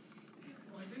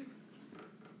 I think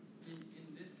in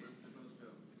this case, as opposed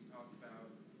to what we talked about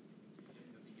in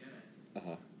the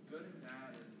beginning, good and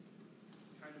bad is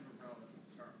kind of a relative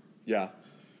term. Yeah.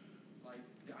 Like,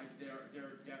 there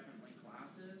are definitely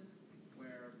classes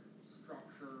where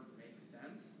structure makes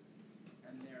sense,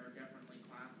 and there are definitely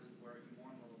classes where you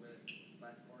want a little bit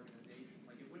less organization.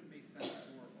 Like, it wouldn't make sense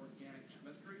for organic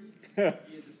chemistry to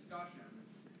be a discussion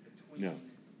between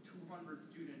 200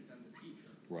 students and the teacher.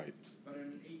 Right. But in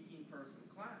an 18-person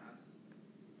class,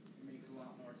 it makes a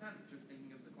lot more sense. Just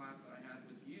thinking of the class that I had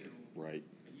with you Right.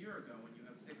 a year ago, when you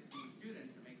have 16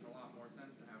 students, it makes a lot more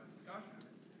sense to have a discussion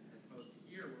as opposed to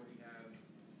here where we have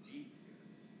 8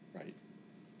 students. Right.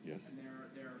 Yes. And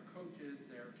there are coaches,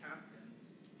 there are captains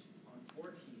on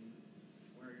 14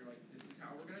 where you're like, this is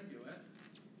how we're going to do it.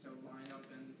 So line up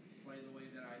and play the way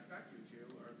that I expect you to.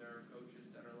 Or there are coaches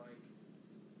that are like,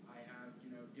 I have,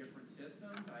 different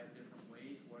systems, I have different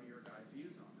ways. What are your guys'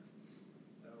 views on it?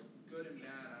 So good and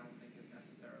bad, I don't think is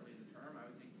necessarily the term. I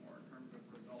would think more in terms of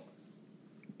results.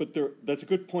 But that's a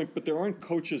good point, but there aren't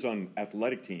coaches on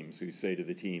athletic teams who say to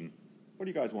the team, what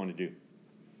do you guys want to do?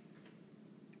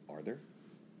 Are there?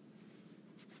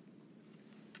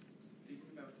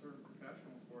 Thinking about certain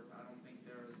professional sports, I don't think it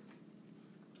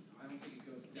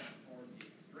goes that far to the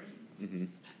extreme. Mm-hmm.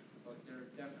 But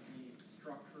there's definitely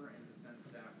structure in the sense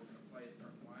that we're going to play a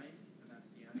certain way, and that's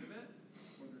the end of it,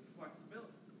 or there's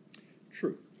flexibility.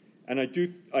 True. And I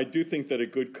do think that a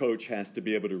good coach has to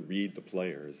be able to read the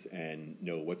players and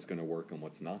know what's going to work and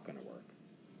what's not going to work.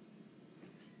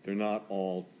 They're not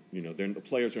all, the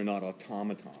players are not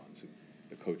automatons.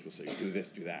 The coach will say, do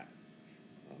this, do that.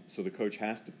 So the coach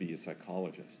has to be a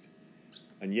psychologist.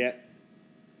 And yet,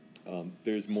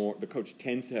 the coach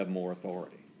tends to have more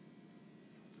authority.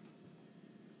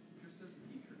 Just as the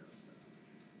teacher does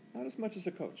that. Not as much as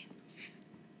a coach.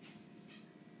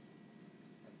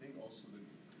 I think also the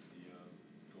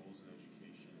goals in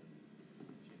education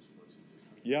and team sports are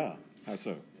different. Yeah, how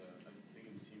so? Yeah, I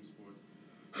think in team sports,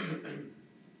 I don't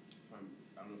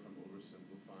know if I'm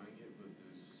oversimplifying it, but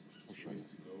there's two ways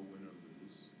to go, win or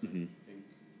lose. Mm-hmm. I think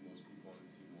most people on the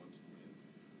team want to win,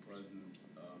 whereas in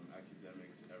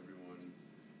academics, it's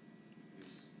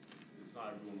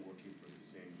not everyone working for the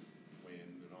same win.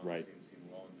 They're not on Right. the same team.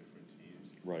 We're all in different teams.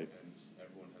 Right. And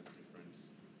everyone has different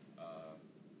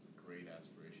grade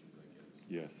aspirations, I guess.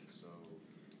 Yes. So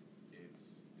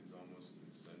it's almost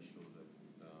essential that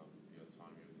the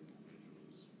autonomy of the individual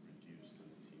is reduced in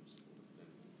the team sport than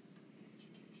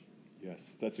education.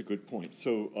 Yes, that's a good point.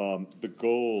 So the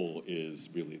goal is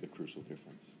really the crucial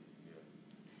difference.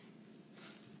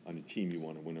 On a team, you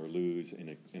want to win or lose.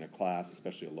 In a class,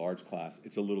 especially a large class,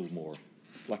 it's a little more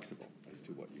flexible as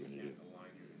to what you're going to do.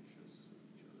 Align your interests with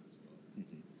each other as well.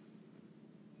 Mm-hmm.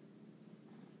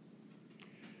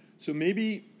 So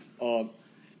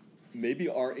maybe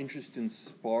our interest in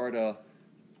Sparta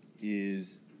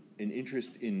is an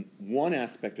interest in one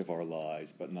aspect of our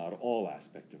lives, but not all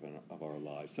aspects of our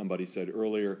lives. Somebody said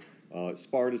earlier,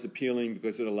 Sparta is appealing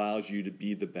because it allows you to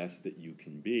be the best that you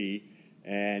can be,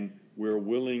 and we're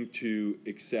willing to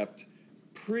accept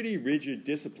pretty rigid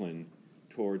discipline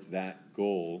towards that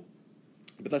goal.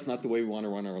 But that's not the way we want to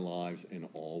run our lives in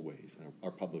all ways,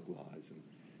 our public lives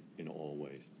in all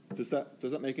ways. Does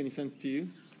that make any sense to you?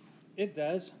 It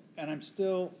does, and I'm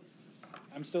still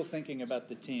thinking about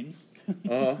the teams.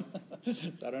 Uh-huh.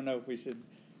 So I don't know if we should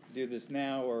do this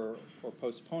now or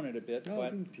postpone it a bit. No,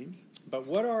 teams. But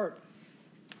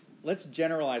let's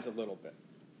generalize a little bit.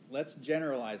 Let's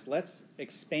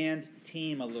expand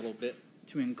team a little bit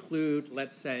to include,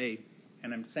 let's say,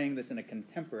 and I'm saying this in a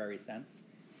contemporary sense,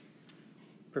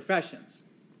 professions.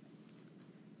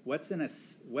 What's an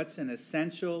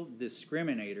essential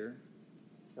discriminator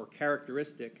or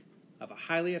characteristic of a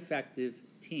highly effective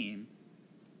team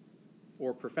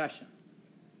or profession?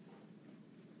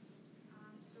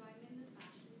 So I'm in the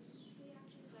fashion industry,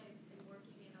 actually, so I've been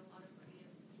working in a lot of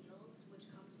creative fields, which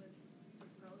comes with some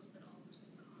pros but also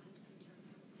some cons in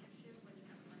terms of leadership when you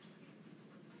have a bunch of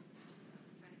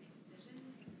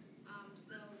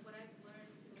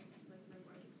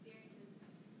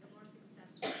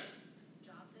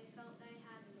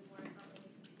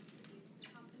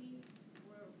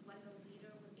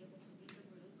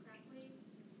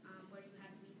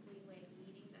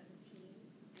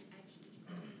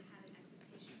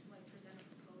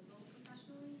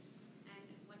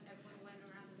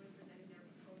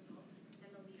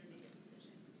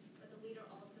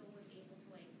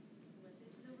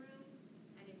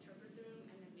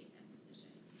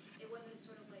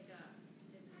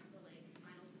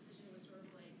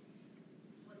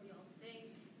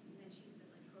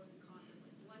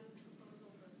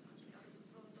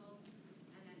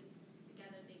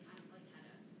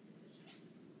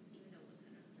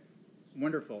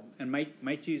Wonderful. And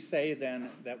might you say then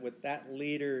that what that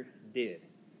leader did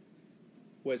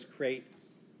was create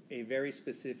a very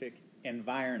specific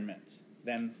environment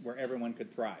then where everyone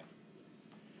could thrive?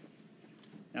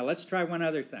 Now let's try one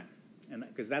other thing, and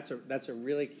because that's a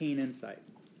really keen insight.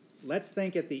 Let's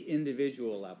think at the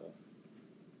individual level.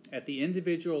 At the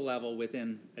individual level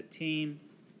within a team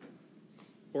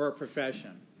or a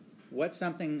profession, what's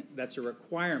something that's a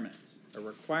requirement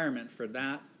for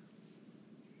that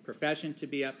profession to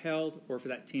be upheld or for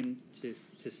that team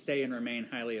to stay and remain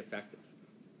highly effective?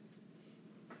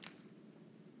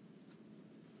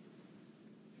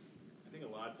 I think a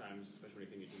lot of times, especially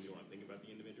when you think you don't want to think about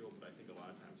the individual, but I think a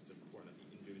lot of times it's important that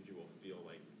the individual feel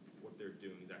like what they're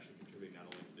doing is actually contributing not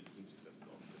only to the team's success but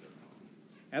also to their own.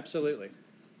 Absolutely.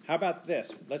 How about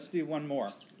this? Let's do one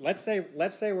more. Let's say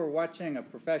we're watching a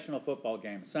professional football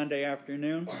game Sunday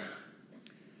afternoon,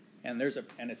 and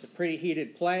it's a pretty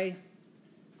heated play,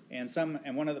 and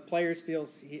one of the players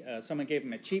feels someone gave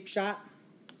him a cheap shot,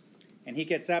 and he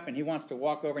gets up and he wants to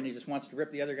walk over and he just wants to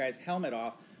rip the other guy's helmet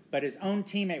off, but his own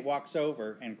teammate walks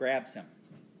over and grabs him.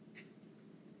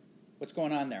 What's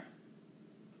going on there?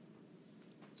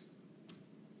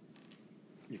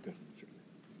 You've got an answer.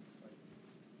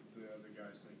 The other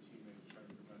guy's teammate trying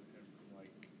to prevent him from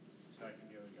attacking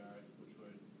the other guy, which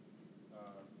would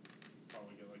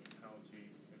probably get a penalty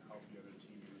and help the other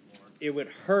team even more. It would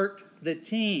hurt the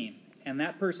team, and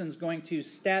that person's going to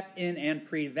step in and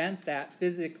prevent that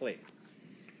physically.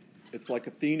 It's like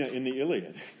Athena in the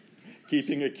Iliad,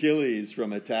 keeping Achilles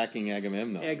from attacking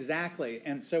Agamemnon. Exactly.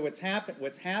 And so what's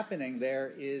happening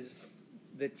there is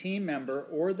the team member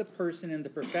or the person in the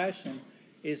profession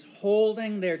is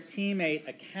holding their teammate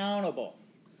accountable.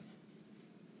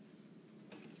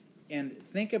 And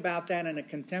think about that in a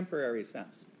contemporary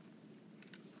sense.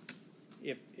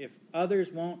 If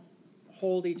others won't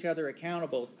hold each other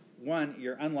accountable, one,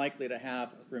 you're unlikely to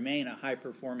remain a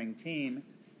high-performing team,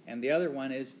 and the other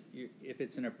one is, if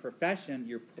it's in a profession,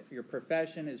 your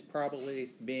profession is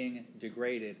probably being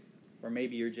degraded, or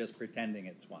maybe you're just pretending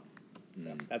it's one.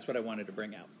 So that's what I wanted to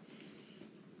bring out.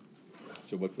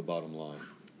 So what's the bottom line?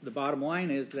 The bottom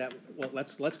line is that, well,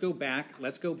 let's go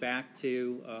back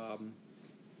to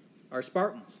our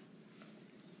Spartans.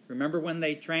 Remember when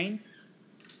they trained?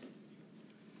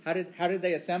 How did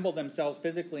they assemble themselves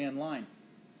physically in line?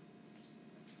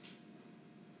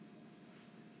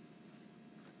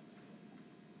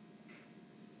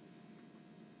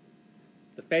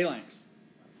 The phalanx.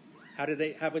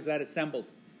 How was that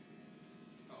assembled?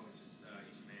 Oh, it's just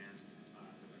each man,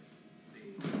 they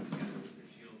come together with their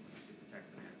shields to protect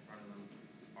the man in front of them,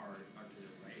 are to their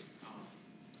right,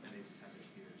 and they just have their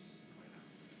spears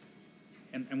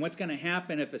pointed out. And what's going to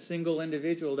happen if a single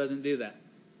individual doesn't do that?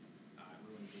 It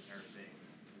ruins the entire thing.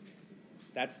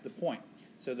 That's the point.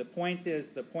 So the point is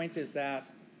that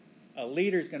a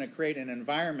leader is going to create an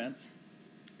environment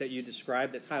that you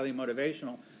described that's highly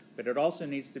motivational, but it also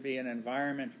needs to be an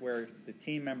environment where the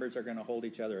team members are going to hold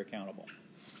each other accountable.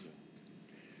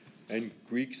 And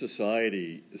Greek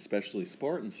society, especially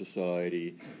Spartan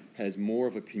society, has more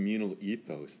of a communal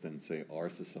ethos than, say, our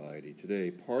society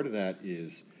today. Part of that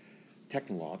is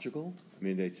technological. I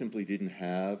mean, they simply didn't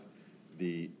have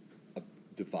the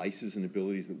devices and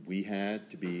abilities that we had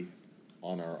to be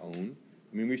on our own.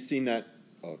 I mean, we've seen that,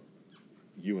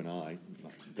 you and I,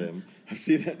 not them, have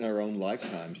seen that in our own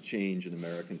lifetimes change in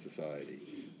American society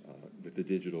with the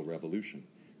digital revolution.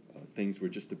 Things were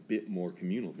just a bit more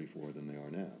communal before than they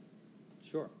are now.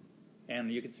 Sure.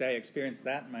 And you could say I experienced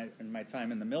that in my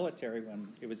time in the military when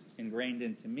it was ingrained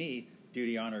into me,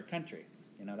 duty, honor, country.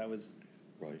 You know, that was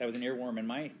an earworm in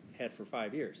my head for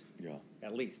 5 years. Yeah.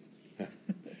 At least.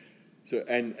 So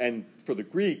and for the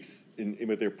Greeks,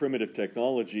 with their primitive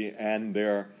technology and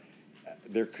their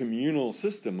communal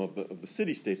system of the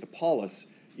city-state, the polis,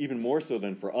 even more so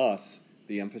than for us,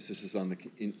 the emphasis is on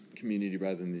the community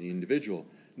rather than the individual.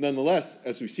 Nonetheless,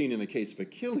 as we've seen in the case of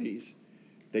Achilles,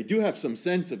 they do have some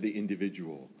sense of the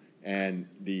individual and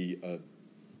the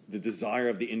desire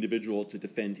of the individual to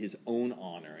defend his own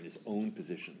honor and his own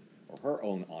position, or her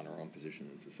own honor, own position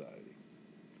in society.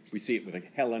 We see it with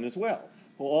Helen as well,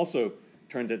 who also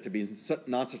turned out to be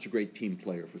not such a great team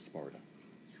player for Sparta.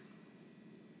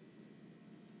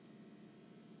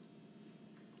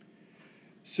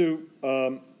 So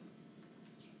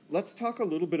let's talk a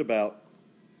little bit about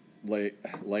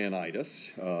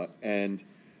Leonidas and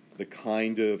the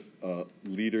kind of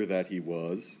leader that he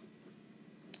was.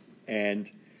 And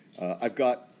I've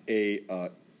got a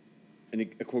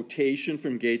quotation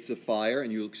from Gates of Fire,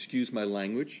 and you'll excuse my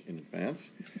language in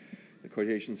advance. The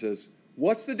quotation says,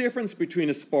 "What's the difference between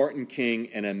a Spartan king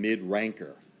and a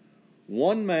mid-ranker?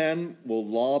 One man will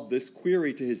lob this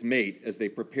query to his mate as they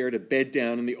prepare to bed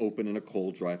down in the open in a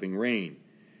cold, driving rain.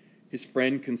 His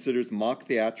friend considers mock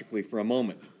theatrically for a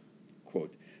moment.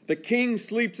 Quote, "The king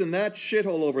sleeps in that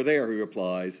shithole over there," he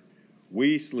replies.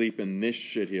 "We sleep in this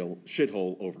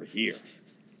shithole over here."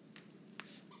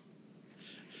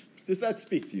 Does that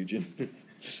speak to you, Jim?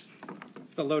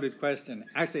 It's a loaded question.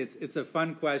 Actually, it's a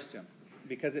fun question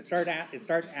because it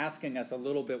starts asking us a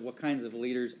little bit, what kinds of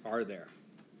leaders are there?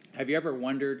 Have you ever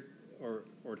wondered or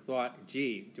thought,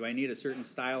 gee, do I need a certain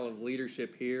style of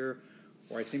leadership here?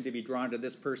 Or I seem to be drawn to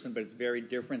this person, but it's very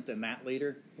different than that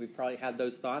leader? We've probably had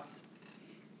those thoughts.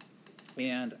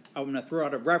 And I'm going to throw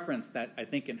out a reference that I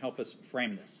think can help us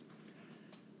frame this.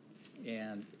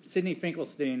 And Sidney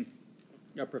Finkelstein,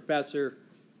 a professor,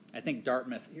 I think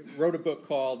Dartmouth, he wrote a book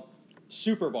called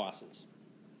Super Bosses.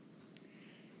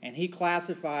 And he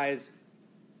classifies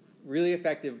really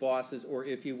effective bosses, or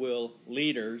if you will,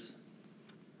 leaders,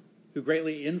 who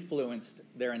greatly influenced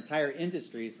their entire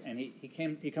industries, and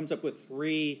he comes up with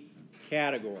 3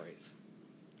 categories.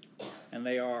 And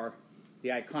they are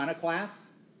the iconoclasts,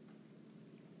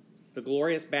 the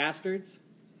glorious bastards,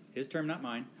 his term, not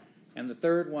mine, and the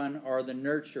third one are the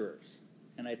nurturers.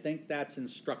 And I think that's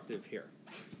instructive here.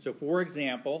 So, for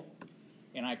example,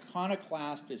 an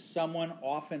iconoclast is someone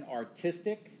often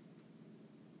artistic,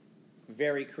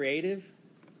 very creative,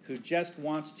 who just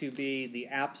wants to be the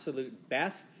absolute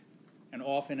best, and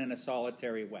often in a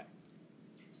solitary way.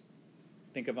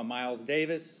 Think of a Miles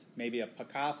Davis, maybe a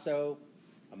Picasso,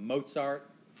 a Mozart,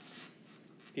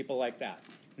 people like that.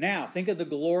 Now, think of the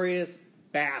glorious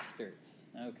bastards,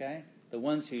 okay? The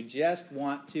ones who just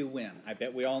want to win. I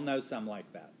bet we all know some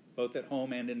like that, both at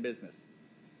home and in business.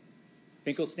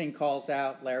 Finkelstein calls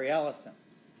out Larry Ellison,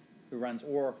 who runs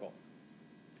Oracle.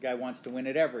 The guy wants to win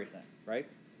at everything, right?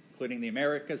 Including the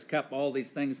America's Cup, all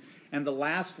these things. And the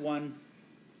last one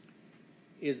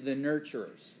is the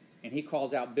nurturers. And he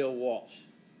calls out Bill Walsh,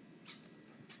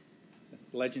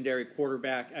 legendary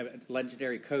quarterback,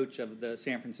 legendary coach of the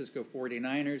San Francisco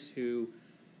 49ers, who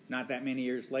not that many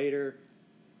years later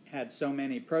had so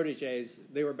many proteges,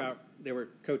 they were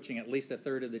coaching at least a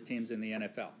third of the teams in the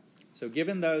NFL. So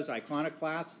given those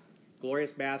iconoclasts,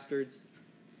 glorious bastards,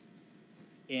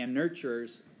 and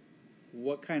nurturers,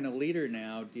 what kind of leader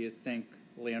now do you think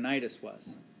Leonidas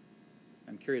was?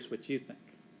 I'm curious what you think.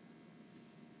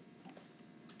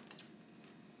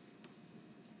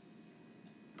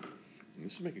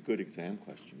 This would make a good exam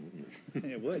question, wouldn't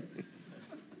it? It would.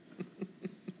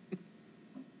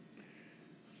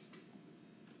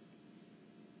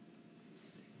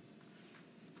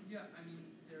 Yeah, I mean,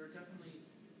 there are definitely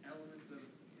elements of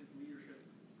his leadership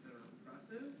that are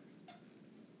impressive.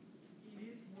 It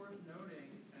is worth noting,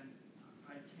 and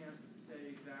I can't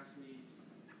say exactly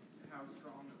how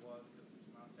strong it was because it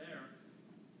was not there,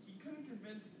 he couldn't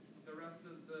convince the rest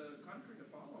of the country to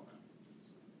follow him.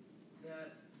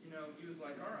 That, you know, he was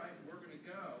like, all right, we're going to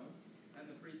go.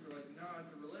 And the priests were like, no,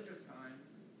 it's a religious time.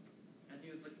 And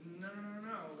he was like,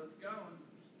 no, let's go. And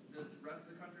the rest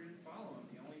of the country didn't follow him.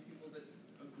 The only people that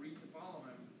agreed to follow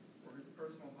him were his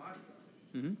personal bodyguards.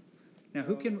 Mm-hmm. Now, so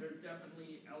who can... there's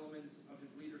definitely elements of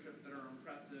his leadership that are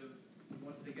impressive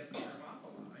once they get to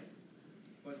Thermopylae.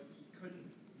 But he couldn't,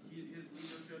 his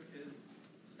leadership, his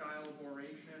style of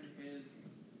oration, his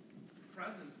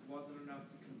presence wasn't enough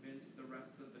to convince the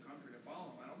rest of the country to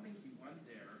follow him. I don't think he went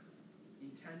there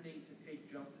intending to take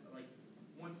just, like,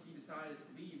 once he decided to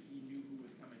leave, he knew who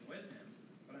was coming with him.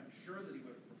 But I'm sure that he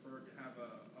would have preferred to have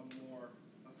a more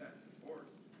effective force.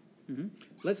 Mm-hmm.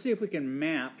 Let's see if we can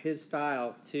map his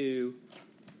style to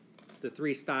the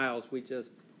 3 styles we just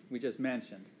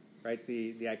mentioned, right?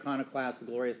 The iconoclast, the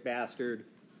glorious bastard,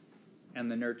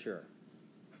 and the nurturer.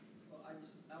 Well,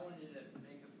 I wanted to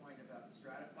make a point about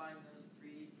stratifying those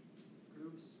 3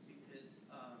 groups because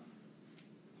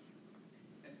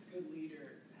a good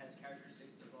leader has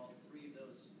characteristics of all 3 of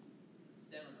those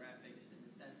demographics in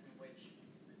the sense in which,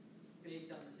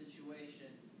 based on the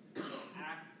situation, they'll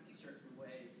act a certain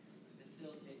way to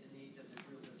facilitate the needs of the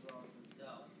group as well as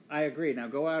themselves. I agree. Now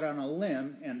go out on a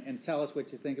limb and tell us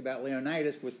what you think about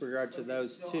Leonidas with regard to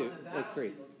those so 2, on the those 3.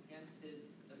 battlefield, against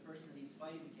the person that he's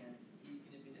fighting against, he's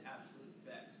going to be the absolute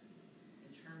best.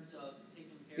 In terms of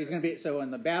taking care He's going to be, so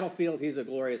in the battlefield, he's a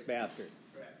glorious bastard.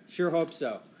 Correct. Sure hope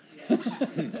so. Yeah.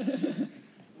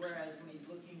 Whereas when he's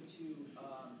looking to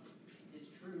his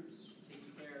troops,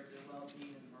 taking care of their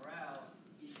well-being and morale,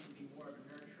 he's going to be more of a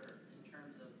nurturer in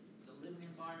terms of the living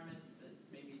environment, that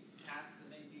maybe tasks that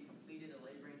may be completed, a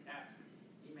laboring task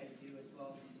he may do as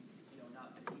well when he's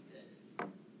not beneath it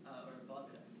or above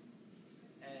it.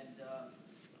 And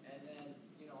then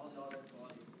all the other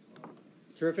qualities as well.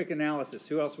 Terrific analysis.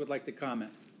 Who else would like to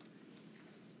comment?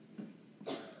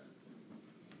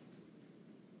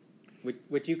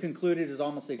 Which you concluded is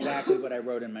almost exactly what I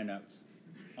wrote in my notes.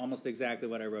 Almost exactly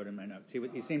what I wrote in my notes.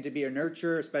 He seemed to be a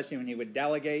nurturer, especially when he would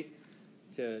delegate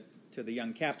to the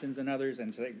young captains and others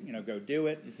and say, go do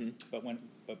it. Mm-hmm.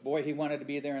 But boy, he wanted to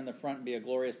be there in the front and be a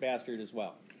glorious bastard as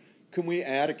well. Can we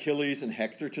add Achilles and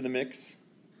Hector to the mix?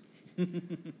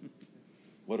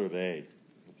 What are they?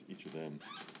 What's each of them?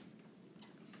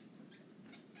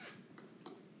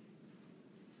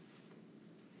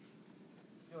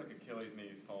 I feel like Achilles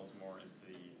maybe falls more into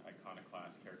the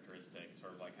iconoclast characteristic,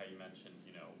 sort of like how you mentioned,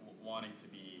 wanting to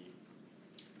be,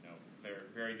 very,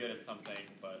 very good at something,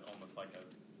 but almost like a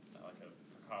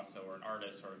Picasso or an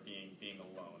artist, sort of being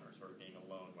alone, or sort of being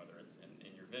alone, whether it's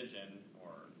in your vision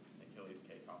or, in Achilles'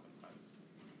 case, oftentimes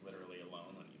literally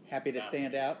alone when he happy to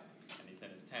stand out, and he's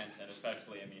in his tent, and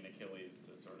especially, Achilles,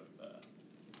 to sort of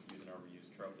use an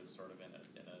overused trope, is sort of in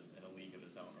a league of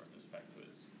his own with respect to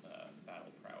his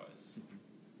battle prowess.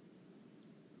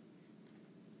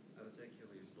 I would say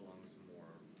Achilles belongs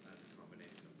more as a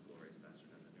combination of the glorious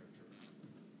bastard and the nurturer.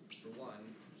 For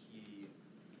one, he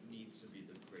needs to be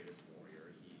the greatest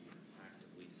warrior. He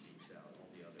actively seeks out all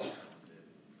the other talented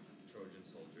Trojan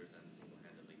soldiers and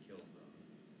single-handedly kills them.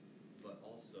 But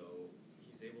also,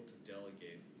 he's able to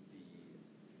delegate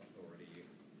the authority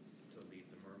to lead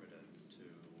the Myrmidons to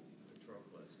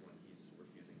Patroclus when he's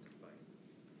refusing to fight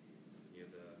near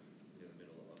the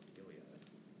middle of Iliad.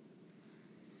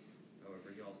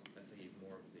 However, I'd say he's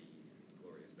more of the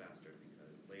glorious bastard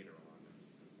because later on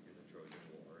in the Trojan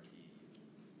War, he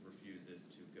refuses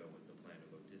to go with the plan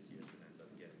of Odysseus and ends up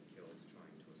getting killed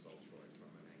trying to assault Troy from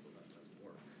an angle that doesn't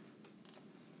work.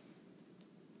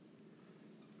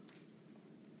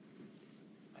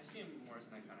 I see him more as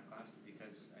an iconoclast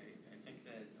because I think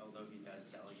that although he does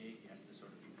delegate, he has to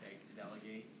sort of be begged to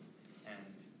delegate,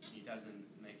 and he doesn't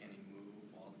make any move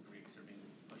while the Greeks are being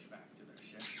pushed back to their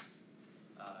ships.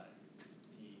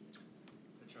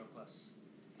 Patroclus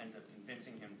ends up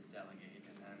convincing him to delegate,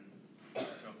 and then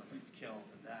Patroclus gets killed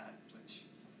in that, which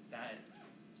that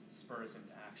spurs him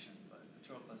to action. But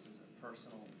Patroclus is a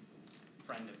personal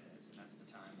friend of his, and that's the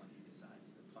time when he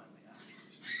decides to finally act,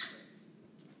 which makes it,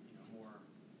 more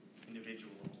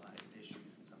individualized issues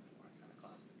and something more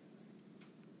iconoclastic.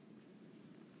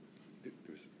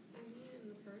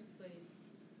 In the first place,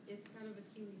 it's kind of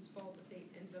Achilles' fault that they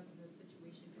ended up in that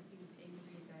situation because he was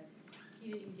angry that he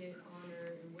didn't get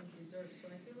honor and what he deserved. So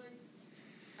I feel like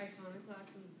iconoclast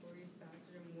and the glorious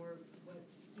bastard are more what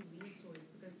he leans towards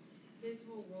because his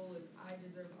whole role is I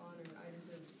deserve honor, I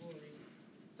deserve glory.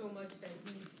 So much that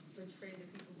he betrayed the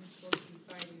people he's supposed to be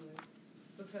fighting with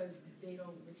because they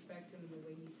don't respect him the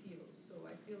way he feels. So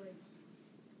I feel like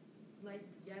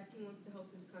yes, he wants to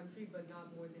help his country, but not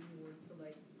more than he wants to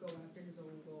go after his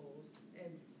own goals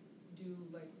and do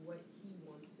what he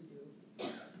wants to do.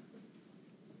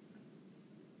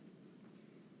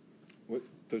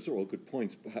 Those are all good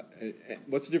points.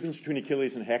 What's the difference between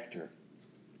Achilles and Hector?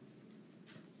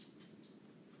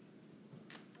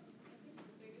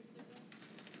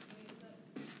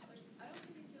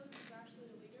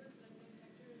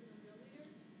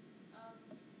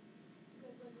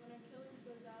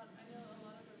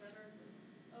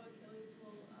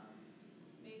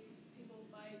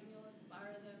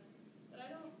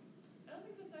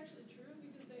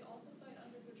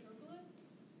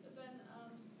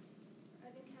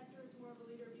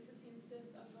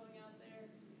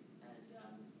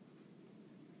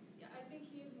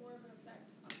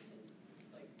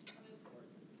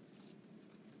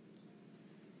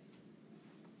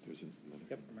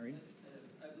 Yep, Marine.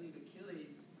 I believe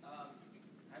Achilles,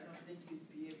 I don't think you'd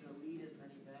be able to lead as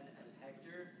many men as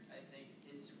Hector. I think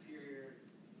his superior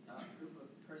group of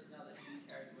personnel that he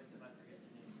carried with him, I forget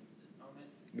the name at the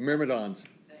moment. The Myrmidons.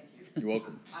 Thank you. You're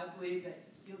welcome. I believe that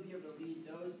he'll be able to lead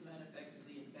those men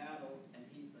effectively in battle, and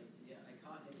he's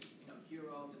iconic,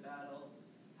 hero of the battle.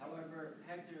 However,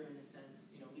 Hector, in a sense,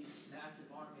 leads a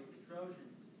massive army of the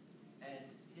Trojans, and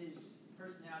his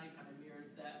personality kind of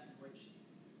mirrors that in which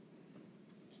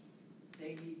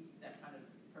they need that kind of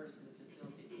person to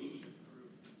facilitate the needs of the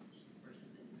group versus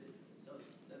individuals. So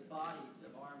the bodies of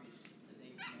armies that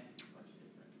they command is much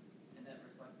different, and that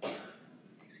reflects the personality.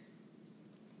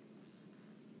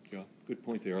 Yeah, good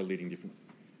point. They are leading different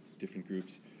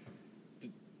groups.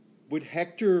 Would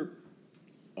Hector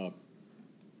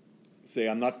say,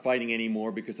 I'm not fighting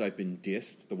anymore because I've been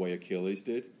dissed the way Achilles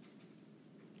did?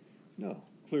 No,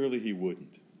 clearly he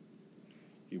wouldn't.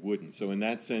 He wouldn't. So in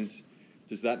that sense,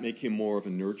 does that make him more of a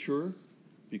nurturer?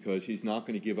 Because he's not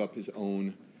going to give up his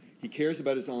own... He cares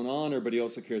about his own honor, but he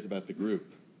also cares about the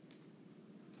group.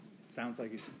 Sounds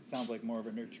like more of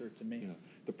a nurturer to me. You know,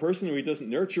 the person who he doesn't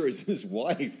nurture is his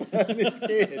wife and his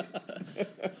kid. Yeah,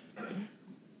 I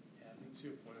think to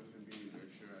your point of him being a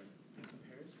nurturer, is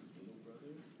Paris his little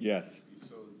brother? Yes.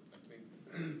 So I think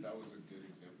that was a good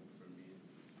example for me,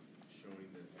 showing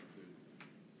that Hector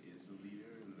is a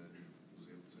leader and that he was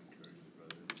able to encourage his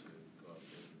brother to go out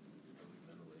there and become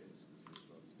Menelaus as he was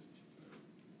about to check out.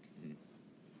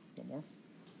 One more?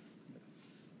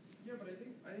 Yeah, but I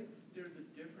think there's a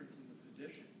difference in the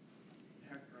position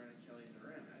Hector and Achilles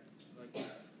are in. Like,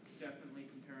 definitely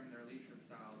comparing their leadership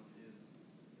styles is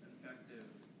an effective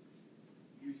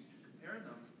use to compare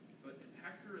them, but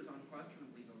Hector is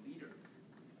unquestionably the leader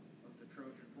of the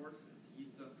Trojan forces. He's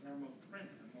the foremost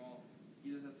prince, and while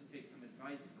he does have to take some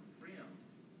advice from Priam,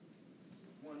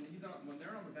 when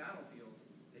they're on the battlefield,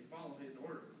 they follow his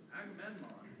orders.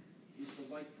 Agamemnon is the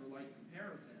like-for-like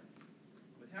comparison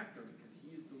with Hector, because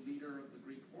he's the leader of the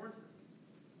Greek forces.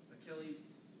 Achilles,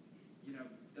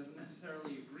 doesn't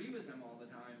necessarily agree with him all the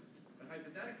time, but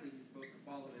hypothetically he's supposed to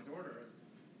follow his orders.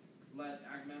 Let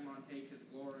Agamemnon take his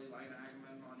glory, let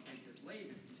Agamemnon take his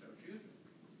slave if he so chooses.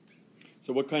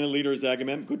 So what kind of leader is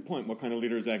Agamemnon? Good point. What kind of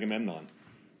leader is Agamemnon?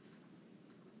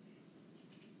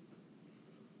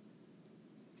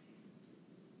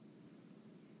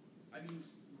 I mean,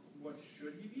 what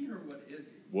should he be, or what is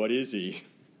he? What is he?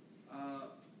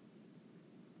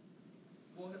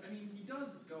 Well, I mean, he does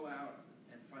go out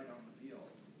and fight on the field.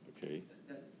 Okay.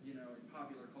 That's, in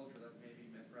popular culture, that's maybe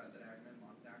misread, that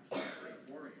Agamemnon's actually a great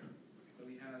warrior. So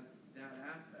he has that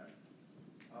aspect.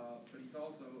 But he's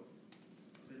also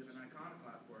a bit of an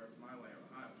iconoclast, where it's my way or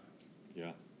the highway.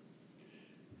 Yeah.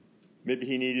 Maybe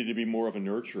he needed to be more of a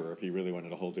nurturer if he really wanted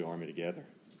to hold the army together.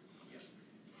 Yeah.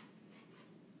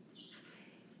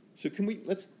 So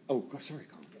sorry,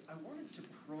 Colin. I wanted to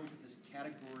probe this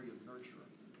category of nurturer,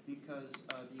 because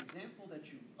the example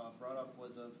that you brought up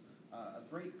was of a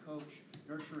great coach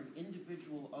nurturing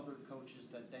individual other coaches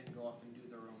that then go off and do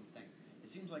their own thing. It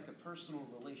seems like a personal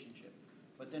relationship,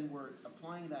 but then we're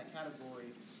applying that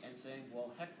category and saying,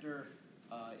 well, Hector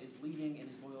is leading and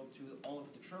is loyal to all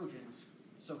of the Trojans,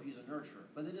 so he's a nurturer.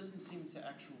 But it doesn't seem to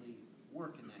actually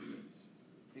work in that case,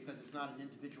 because it's not an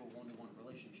individual one-to-one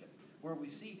relationship. Where we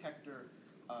see Hector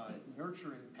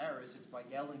nurturing Paris, it's by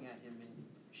yelling at him and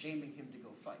shaming him to go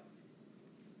fight.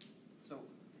 So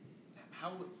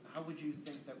how would you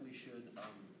think that we should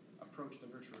approach the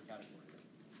nurturer category?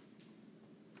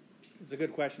 It's a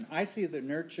good question. I see the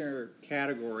nurture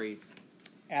category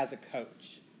as a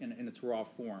coach in its raw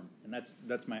form, and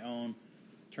that's my own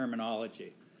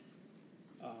terminology.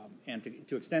 And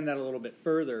to extend that a little bit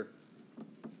further,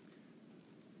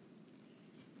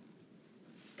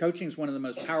 coaching is one of the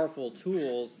most powerful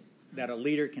tools that a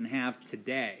leader can have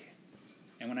today.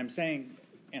 And when I'm saying,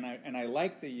 and I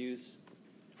like the use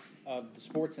of the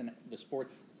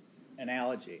sports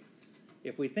analogy.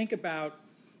 If we think about,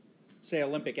 say,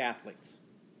 Olympic athletes,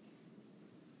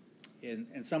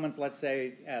 and someone's, let's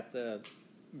say, at the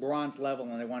bronze level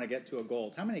and they want to get to a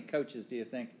gold, how many coaches do you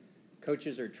think,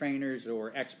 coaches or trainers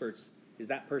or experts, is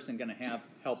that person going to have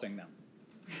helping them?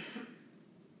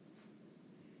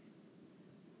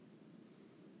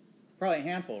 Probably a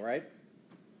handful, right?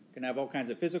 You're going to have all kinds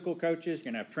of physical coaches, you're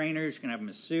going to have trainers, you're going to have a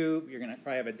masseuse, you're going to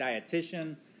probably have a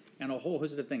dietitian, and a whole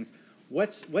host of things.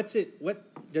 What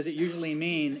does it usually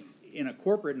mean in a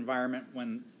corporate environment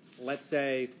when, let's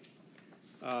say,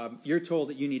 you're told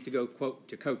that you need to go, quote,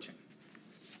 to coaching?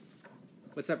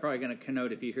 What's that probably going to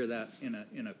connote if you hear that in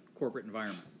a corporate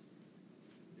environment?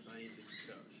 If I need to be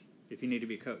coached. If you need to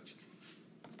be coached.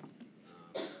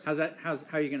 How's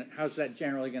that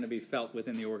generally going to be felt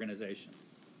within the organization?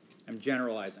 I'm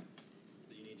generalizing.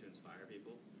 That you need to inspire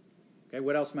people. Okay,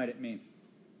 what else might it mean?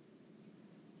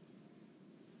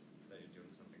 That you're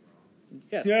doing something wrong.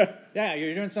 Yes. Yeah,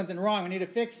 you're doing something wrong. We need to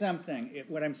fix something.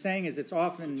 What I'm saying is it's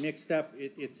often mixed up.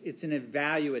 It's an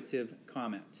evaluative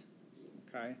comment.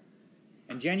 Okay?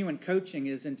 And genuine coaching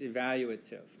isn't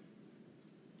evaluative.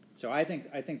 So I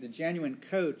think the genuine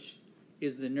coach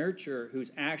is the nurturer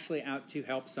who's actually out to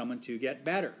help someone to get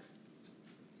better.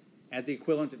 At the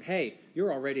equivalent of, hey,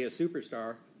 you're already a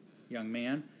superstar, young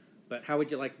man, but how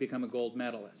would you like to become a gold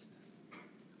medalist?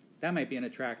 That might be an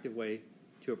attractive way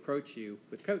to approach you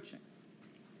with coaching.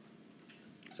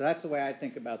 So that's the way I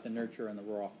think about the nurture in the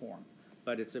raw form.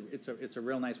 But it's a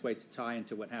real nice way to tie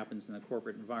into what happens in the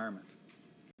corporate environment.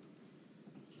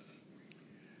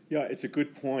 Yeah, it's a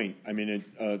good point. I mean,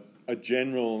 a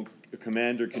general, a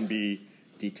commander can be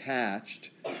detached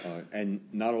and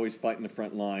not always fight in the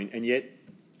front line, and yet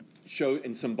show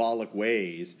in symbolic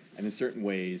ways and in certain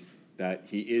ways that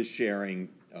he is sharing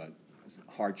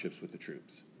hardships with the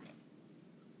troops.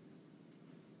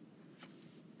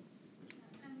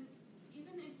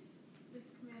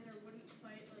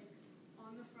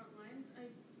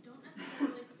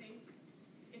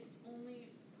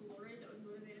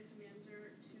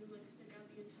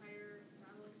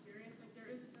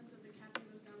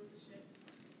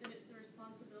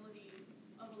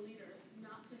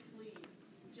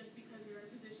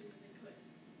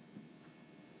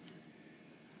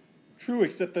 True,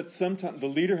 except that sometimes the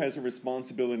leader has a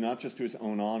responsibility not just to his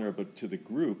own honor, but to the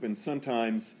group. And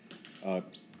sometimes,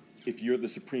 if you're the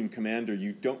supreme commander,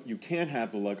 you can't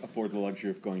afford the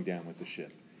luxury of going down with the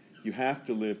ship. You have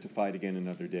to live to fight again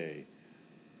another day.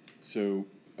 So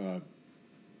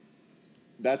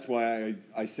that's why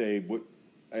I say what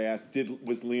I asked: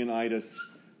 was Leonidas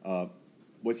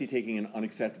was he taking an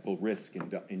unacceptable risk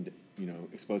in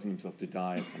exposing himself to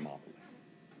die at Thermopylae?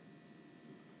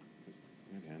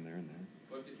 And there and there.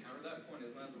 But to counter that point,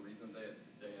 isn't that the reason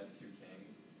they had two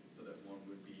kings, so that one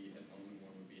would be and only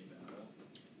one would be in battle?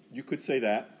 You could say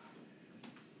that.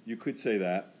 You could say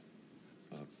that.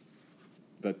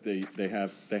 But they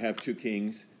have two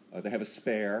kings. They have a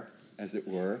spare, as it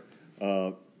were.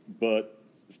 But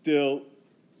still,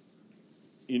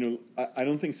 I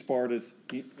don't think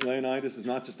Leonidas is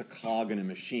not just a cog in a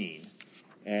machine,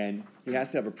 and he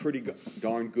has to have a pretty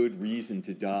darn good reason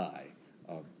to die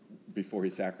before he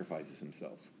sacrifices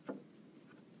himself. That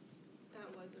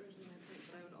was originally my point,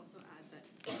 but I would also add that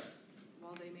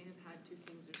while they may have had two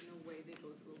kings, there's no way they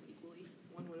both ruled equally.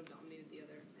 One would have dominated the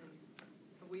other. And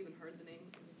have we even heard the name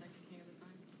of the second king at the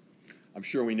time? I'm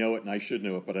sure we know it, and I should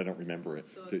know it, but I don't remember it.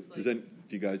 So Do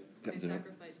you guys they happen to know?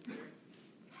 sacrificed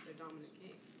their dominant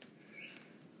king.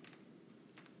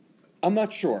 I'm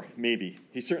not sure. Maybe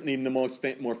he's certainly the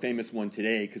more famous one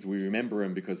today because we remember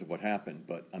him because of what happened.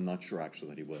 But I'm not sure actually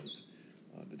that he was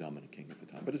the dominant king at the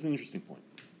time. But it's an interesting point.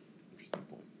 Interesting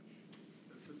point.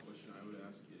 The question I would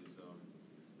ask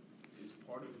is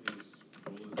part of his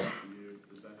role as a leader,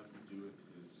 does that have to do with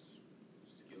his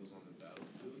skills on the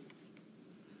battlefield?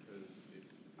 Because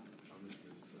I'm just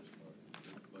the first part.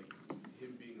 Like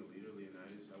him being a leader,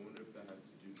 Leonidas, I wonder if that had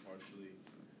to do partially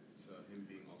to him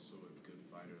being also a good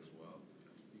fighter as well.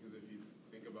 Because if you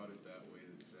think about it that way,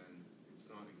 then it's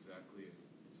not an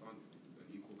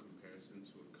equal comparison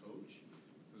to a coach.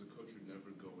 Because a coach would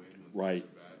never go in when Right.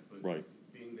 things are bad. But Right.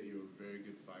 being that you're a very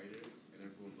good fighter and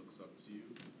everyone looks up to you,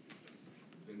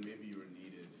 then maybe you were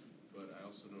needed. But I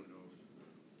also don't know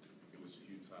if it was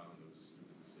futile and it was a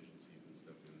stupid decision to even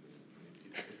step in there.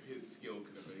 And if his skill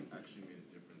could have actually made a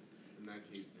difference. In that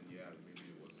case, then yeah, maybe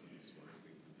it wasn't the smartest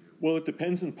thing to do. Well, it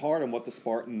depends in part on what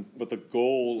the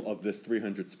goal of this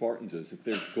 300 Spartans is. If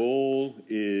their goal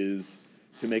is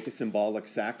to make a symbolic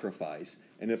sacrifice,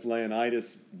 and if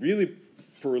Leonidas really,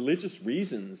 for religious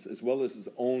reasons as well as his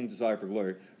own desire for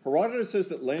glory, Herodotus says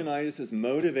that Leonidas is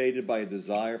motivated by a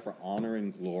desire for honor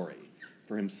and glory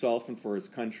for himself and for his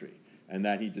country, and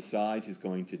that he decides he's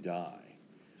going to die.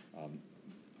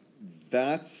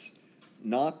 That's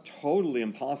not totally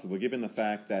impossible, given the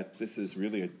fact that this is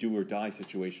really a do-or-die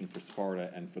situation for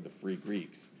Sparta and for the free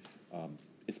Greeks.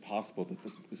 It's possible that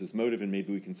this was his motive, and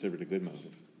maybe we consider it a good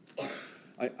motive.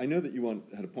 I know that you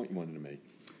had a point you wanted to make.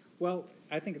 Well,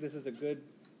 I think this is a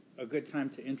good time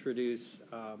to introduce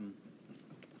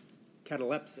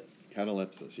catalepsis.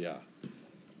 Catalepsis, yeah. Do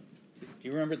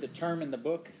you remember the term in the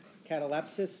book,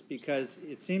 catalepsis? Because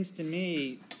it seems to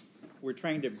me we're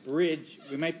trying to bridge.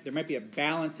 There might be a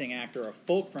balancing act or a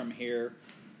fulcrum here,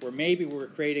 where maybe we're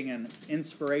creating an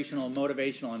inspirational,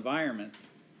 motivational environment.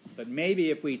 But maybe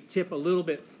if we tip a little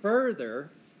bit further,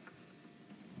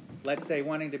 let's say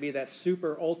wanting to be that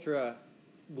super ultra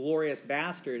glorious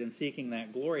bastard and seeking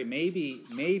that glory,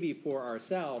 maybe for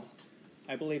ourselves,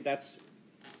 I believe that's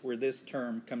where this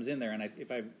term comes in there. And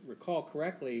if I recall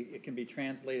correctly, it can be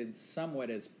translated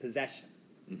somewhat as possession.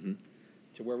 Mm-hmm.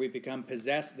 To where we become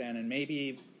possessed then, and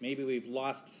maybe we've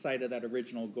lost sight of that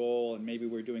original goal, and maybe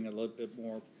we're doing a little bit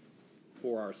more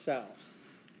for ourselves.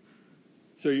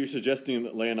 So you're suggesting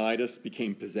that Leonidas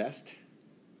became possessed?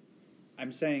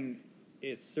 I'm saying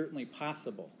it's certainly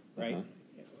possible, right? Uh-huh.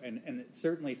 And it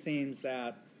certainly seems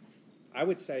that I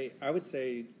would say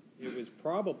it was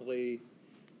probably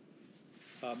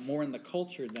more in the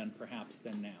culture than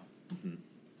now. Mm-hmm.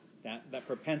 That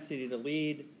propensity to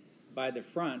lead by the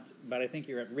front, but I think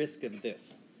you're at risk of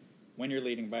this when you're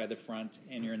leading by the front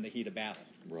and you're in the heat of battle.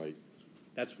 Right.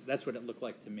 That's what it looked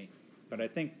like to me. But I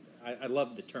think I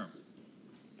love the term.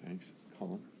 Thanks.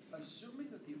 Colin? Assuming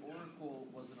that the oracle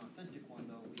was an authentic one,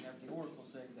 though, we have the oracle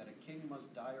saying that a king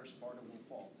must die or Sparta will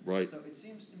fall. Right. So it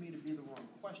seems to me to be the wrong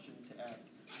question to ask,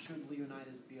 should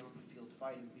Leonidas be on the field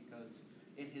fighting? Because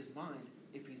in his mind,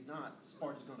 if he's not,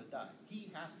 Sparta's going to die. He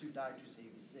has to die to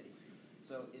save his city.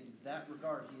 So in that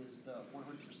regard, he is the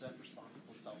 100%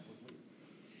 responsible, selfless leader.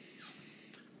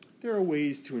 There are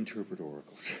ways to interpret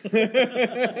oracles.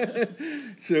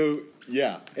 So,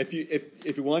 yeah, if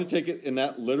you want to take it in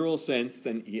that literal sense,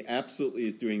 then he absolutely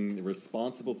is doing the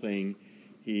responsible thing.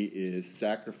 He is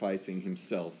sacrificing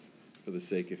himself for the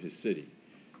sake of his city.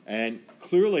 And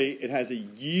clearly it has a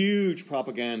huge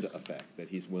propaganda effect that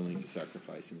he's willing to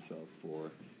sacrifice himself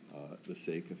for the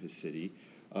sake of his city.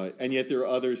 And yet there are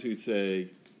others who say,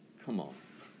 come on.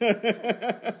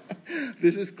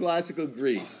 This is classical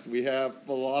Greece. We have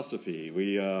philosophy.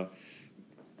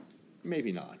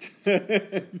 Maybe not.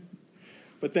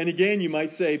 But then again, you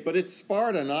might say, but it's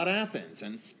Sparta, not Athens.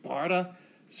 And Sparta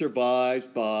survives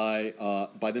by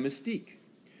the mystique.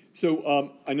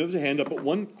 So I know there's a hand up, but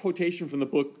one quotation from the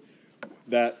book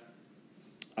that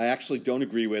I actually don't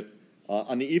agree with.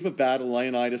 On the eve of battle,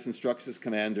 Leonidas instructs his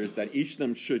commanders that each of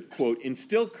them should, quote,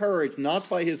 instill courage not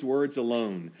by his words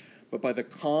alone, but by the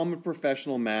calm and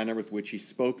professional manner with which he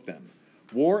spoke them.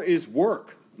 War is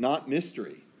work, not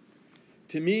mystery.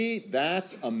 To me,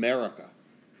 that's America.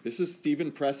 This is Stephen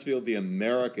Pressfield, the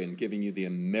American, giving you the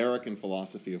American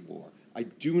philosophy of war. I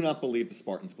do not believe the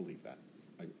Spartans believe that.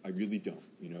 I really don't.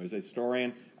 As a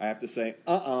historian, I have to say,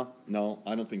 no,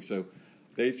 I don't think so.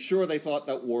 They thought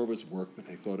that war was work, but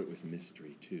they thought it was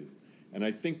mystery too. And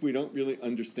I think we don't really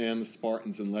understand the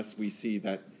Spartans unless we see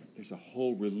that there's a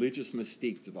whole religious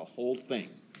mystique to the whole thing.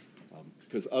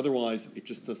 Because otherwise, it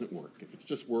just doesn't work. If it's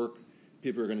just work,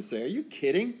 people are going to say, are you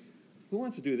kidding? Who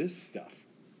wants to do this stuff?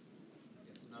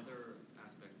 It's another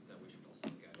aspect that we should also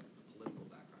look at is the political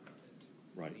background of it.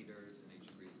 Right. Leaders in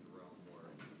ancient Greece and Rome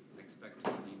were expected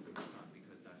to lead from the front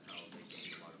because that's how they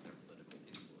gained a lot of their political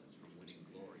influence, from winning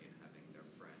glory and having their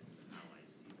friends and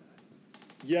allies see that.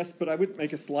 Yes, but I would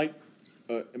make a slight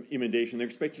emendation.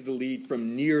 They're expected to lead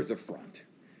from near the front.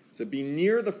 So be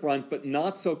near the front, but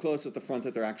not so close at the front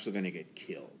that they're actually going to get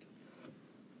killed.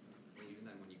 Well, even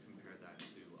then, when you compare that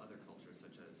to other cultures,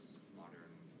 such as modern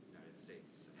United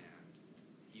States, and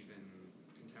even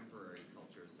contemporary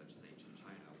cultures, such as ancient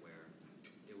China, where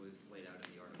it was laid out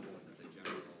in the art of war that the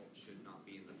general should not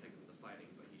be in the thick of the fighting,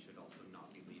 but he should also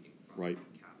not be leading from Right.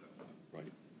 the capital.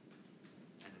 Right.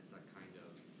 And it's that kind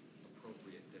of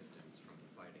appropriate distance from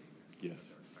the fighting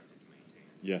Yes. that they're expected to maintain.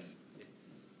 Yes.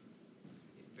 It's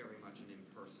very much an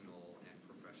impersonal and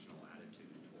professional attitude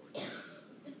towards it,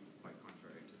 quite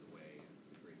contrary to the way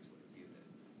the Greeks would have viewed it.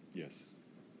 Yes.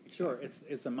 Sure,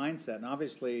 it's a mindset. And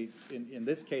obviously, in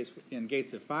this case, in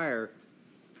Gates of Fire,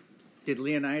 did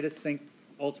Leonidas think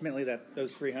ultimately that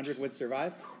those 300 would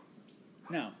survive?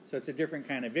 No. So it's a different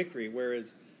kind of victory,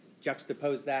 whereas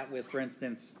juxtapose that with, for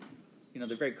instance,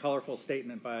 the very colorful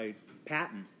statement by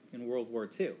Patton in World War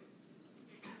II, where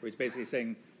he's basically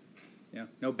saying,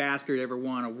 no bastard ever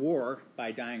won a war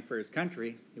by dying for his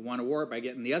country. He won a war by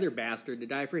getting the other bastard to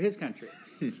die for his country.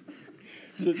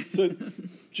 So,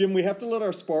 Jim, we have to let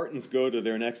our Spartans go to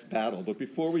their next battle. But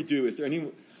before we do, is there any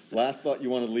last thought you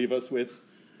want to leave us with?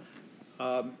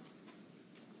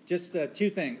 Just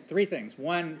three things.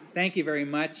 One, thank you very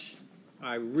much.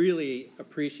 I really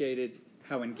appreciated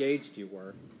how engaged you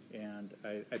were, and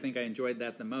I think I enjoyed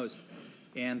that the most.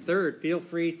 And third, feel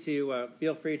free to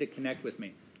connect with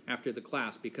me after the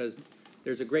class, because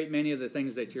there's a great many of the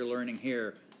things that you're learning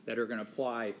here that are going to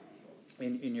apply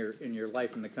in your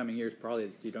life in the coming years, probably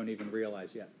that you don't even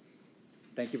realize yet.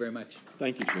 Thank you very much.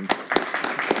 Thank you, Jim.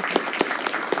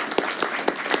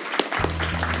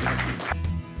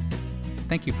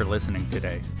 Thank you for listening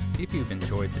today. If you've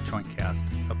enjoyed the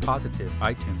Choinkcast, a positive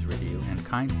iTunes review and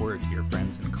kind word to your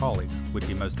friends and colleagues would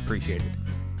be most appreciated.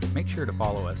 Make sure to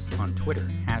follow us on Twitter,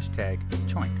 #Choink,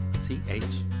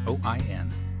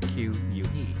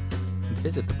 CHOINQUE, and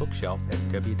visit the bookshelf at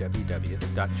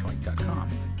www.choink.com.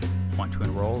 Want to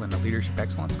enroll in a Leadership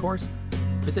Excellence course?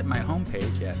 Visit my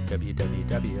homepage at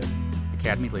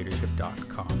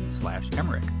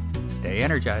www.academyleadership.com/Emmerich. Stay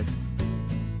energized.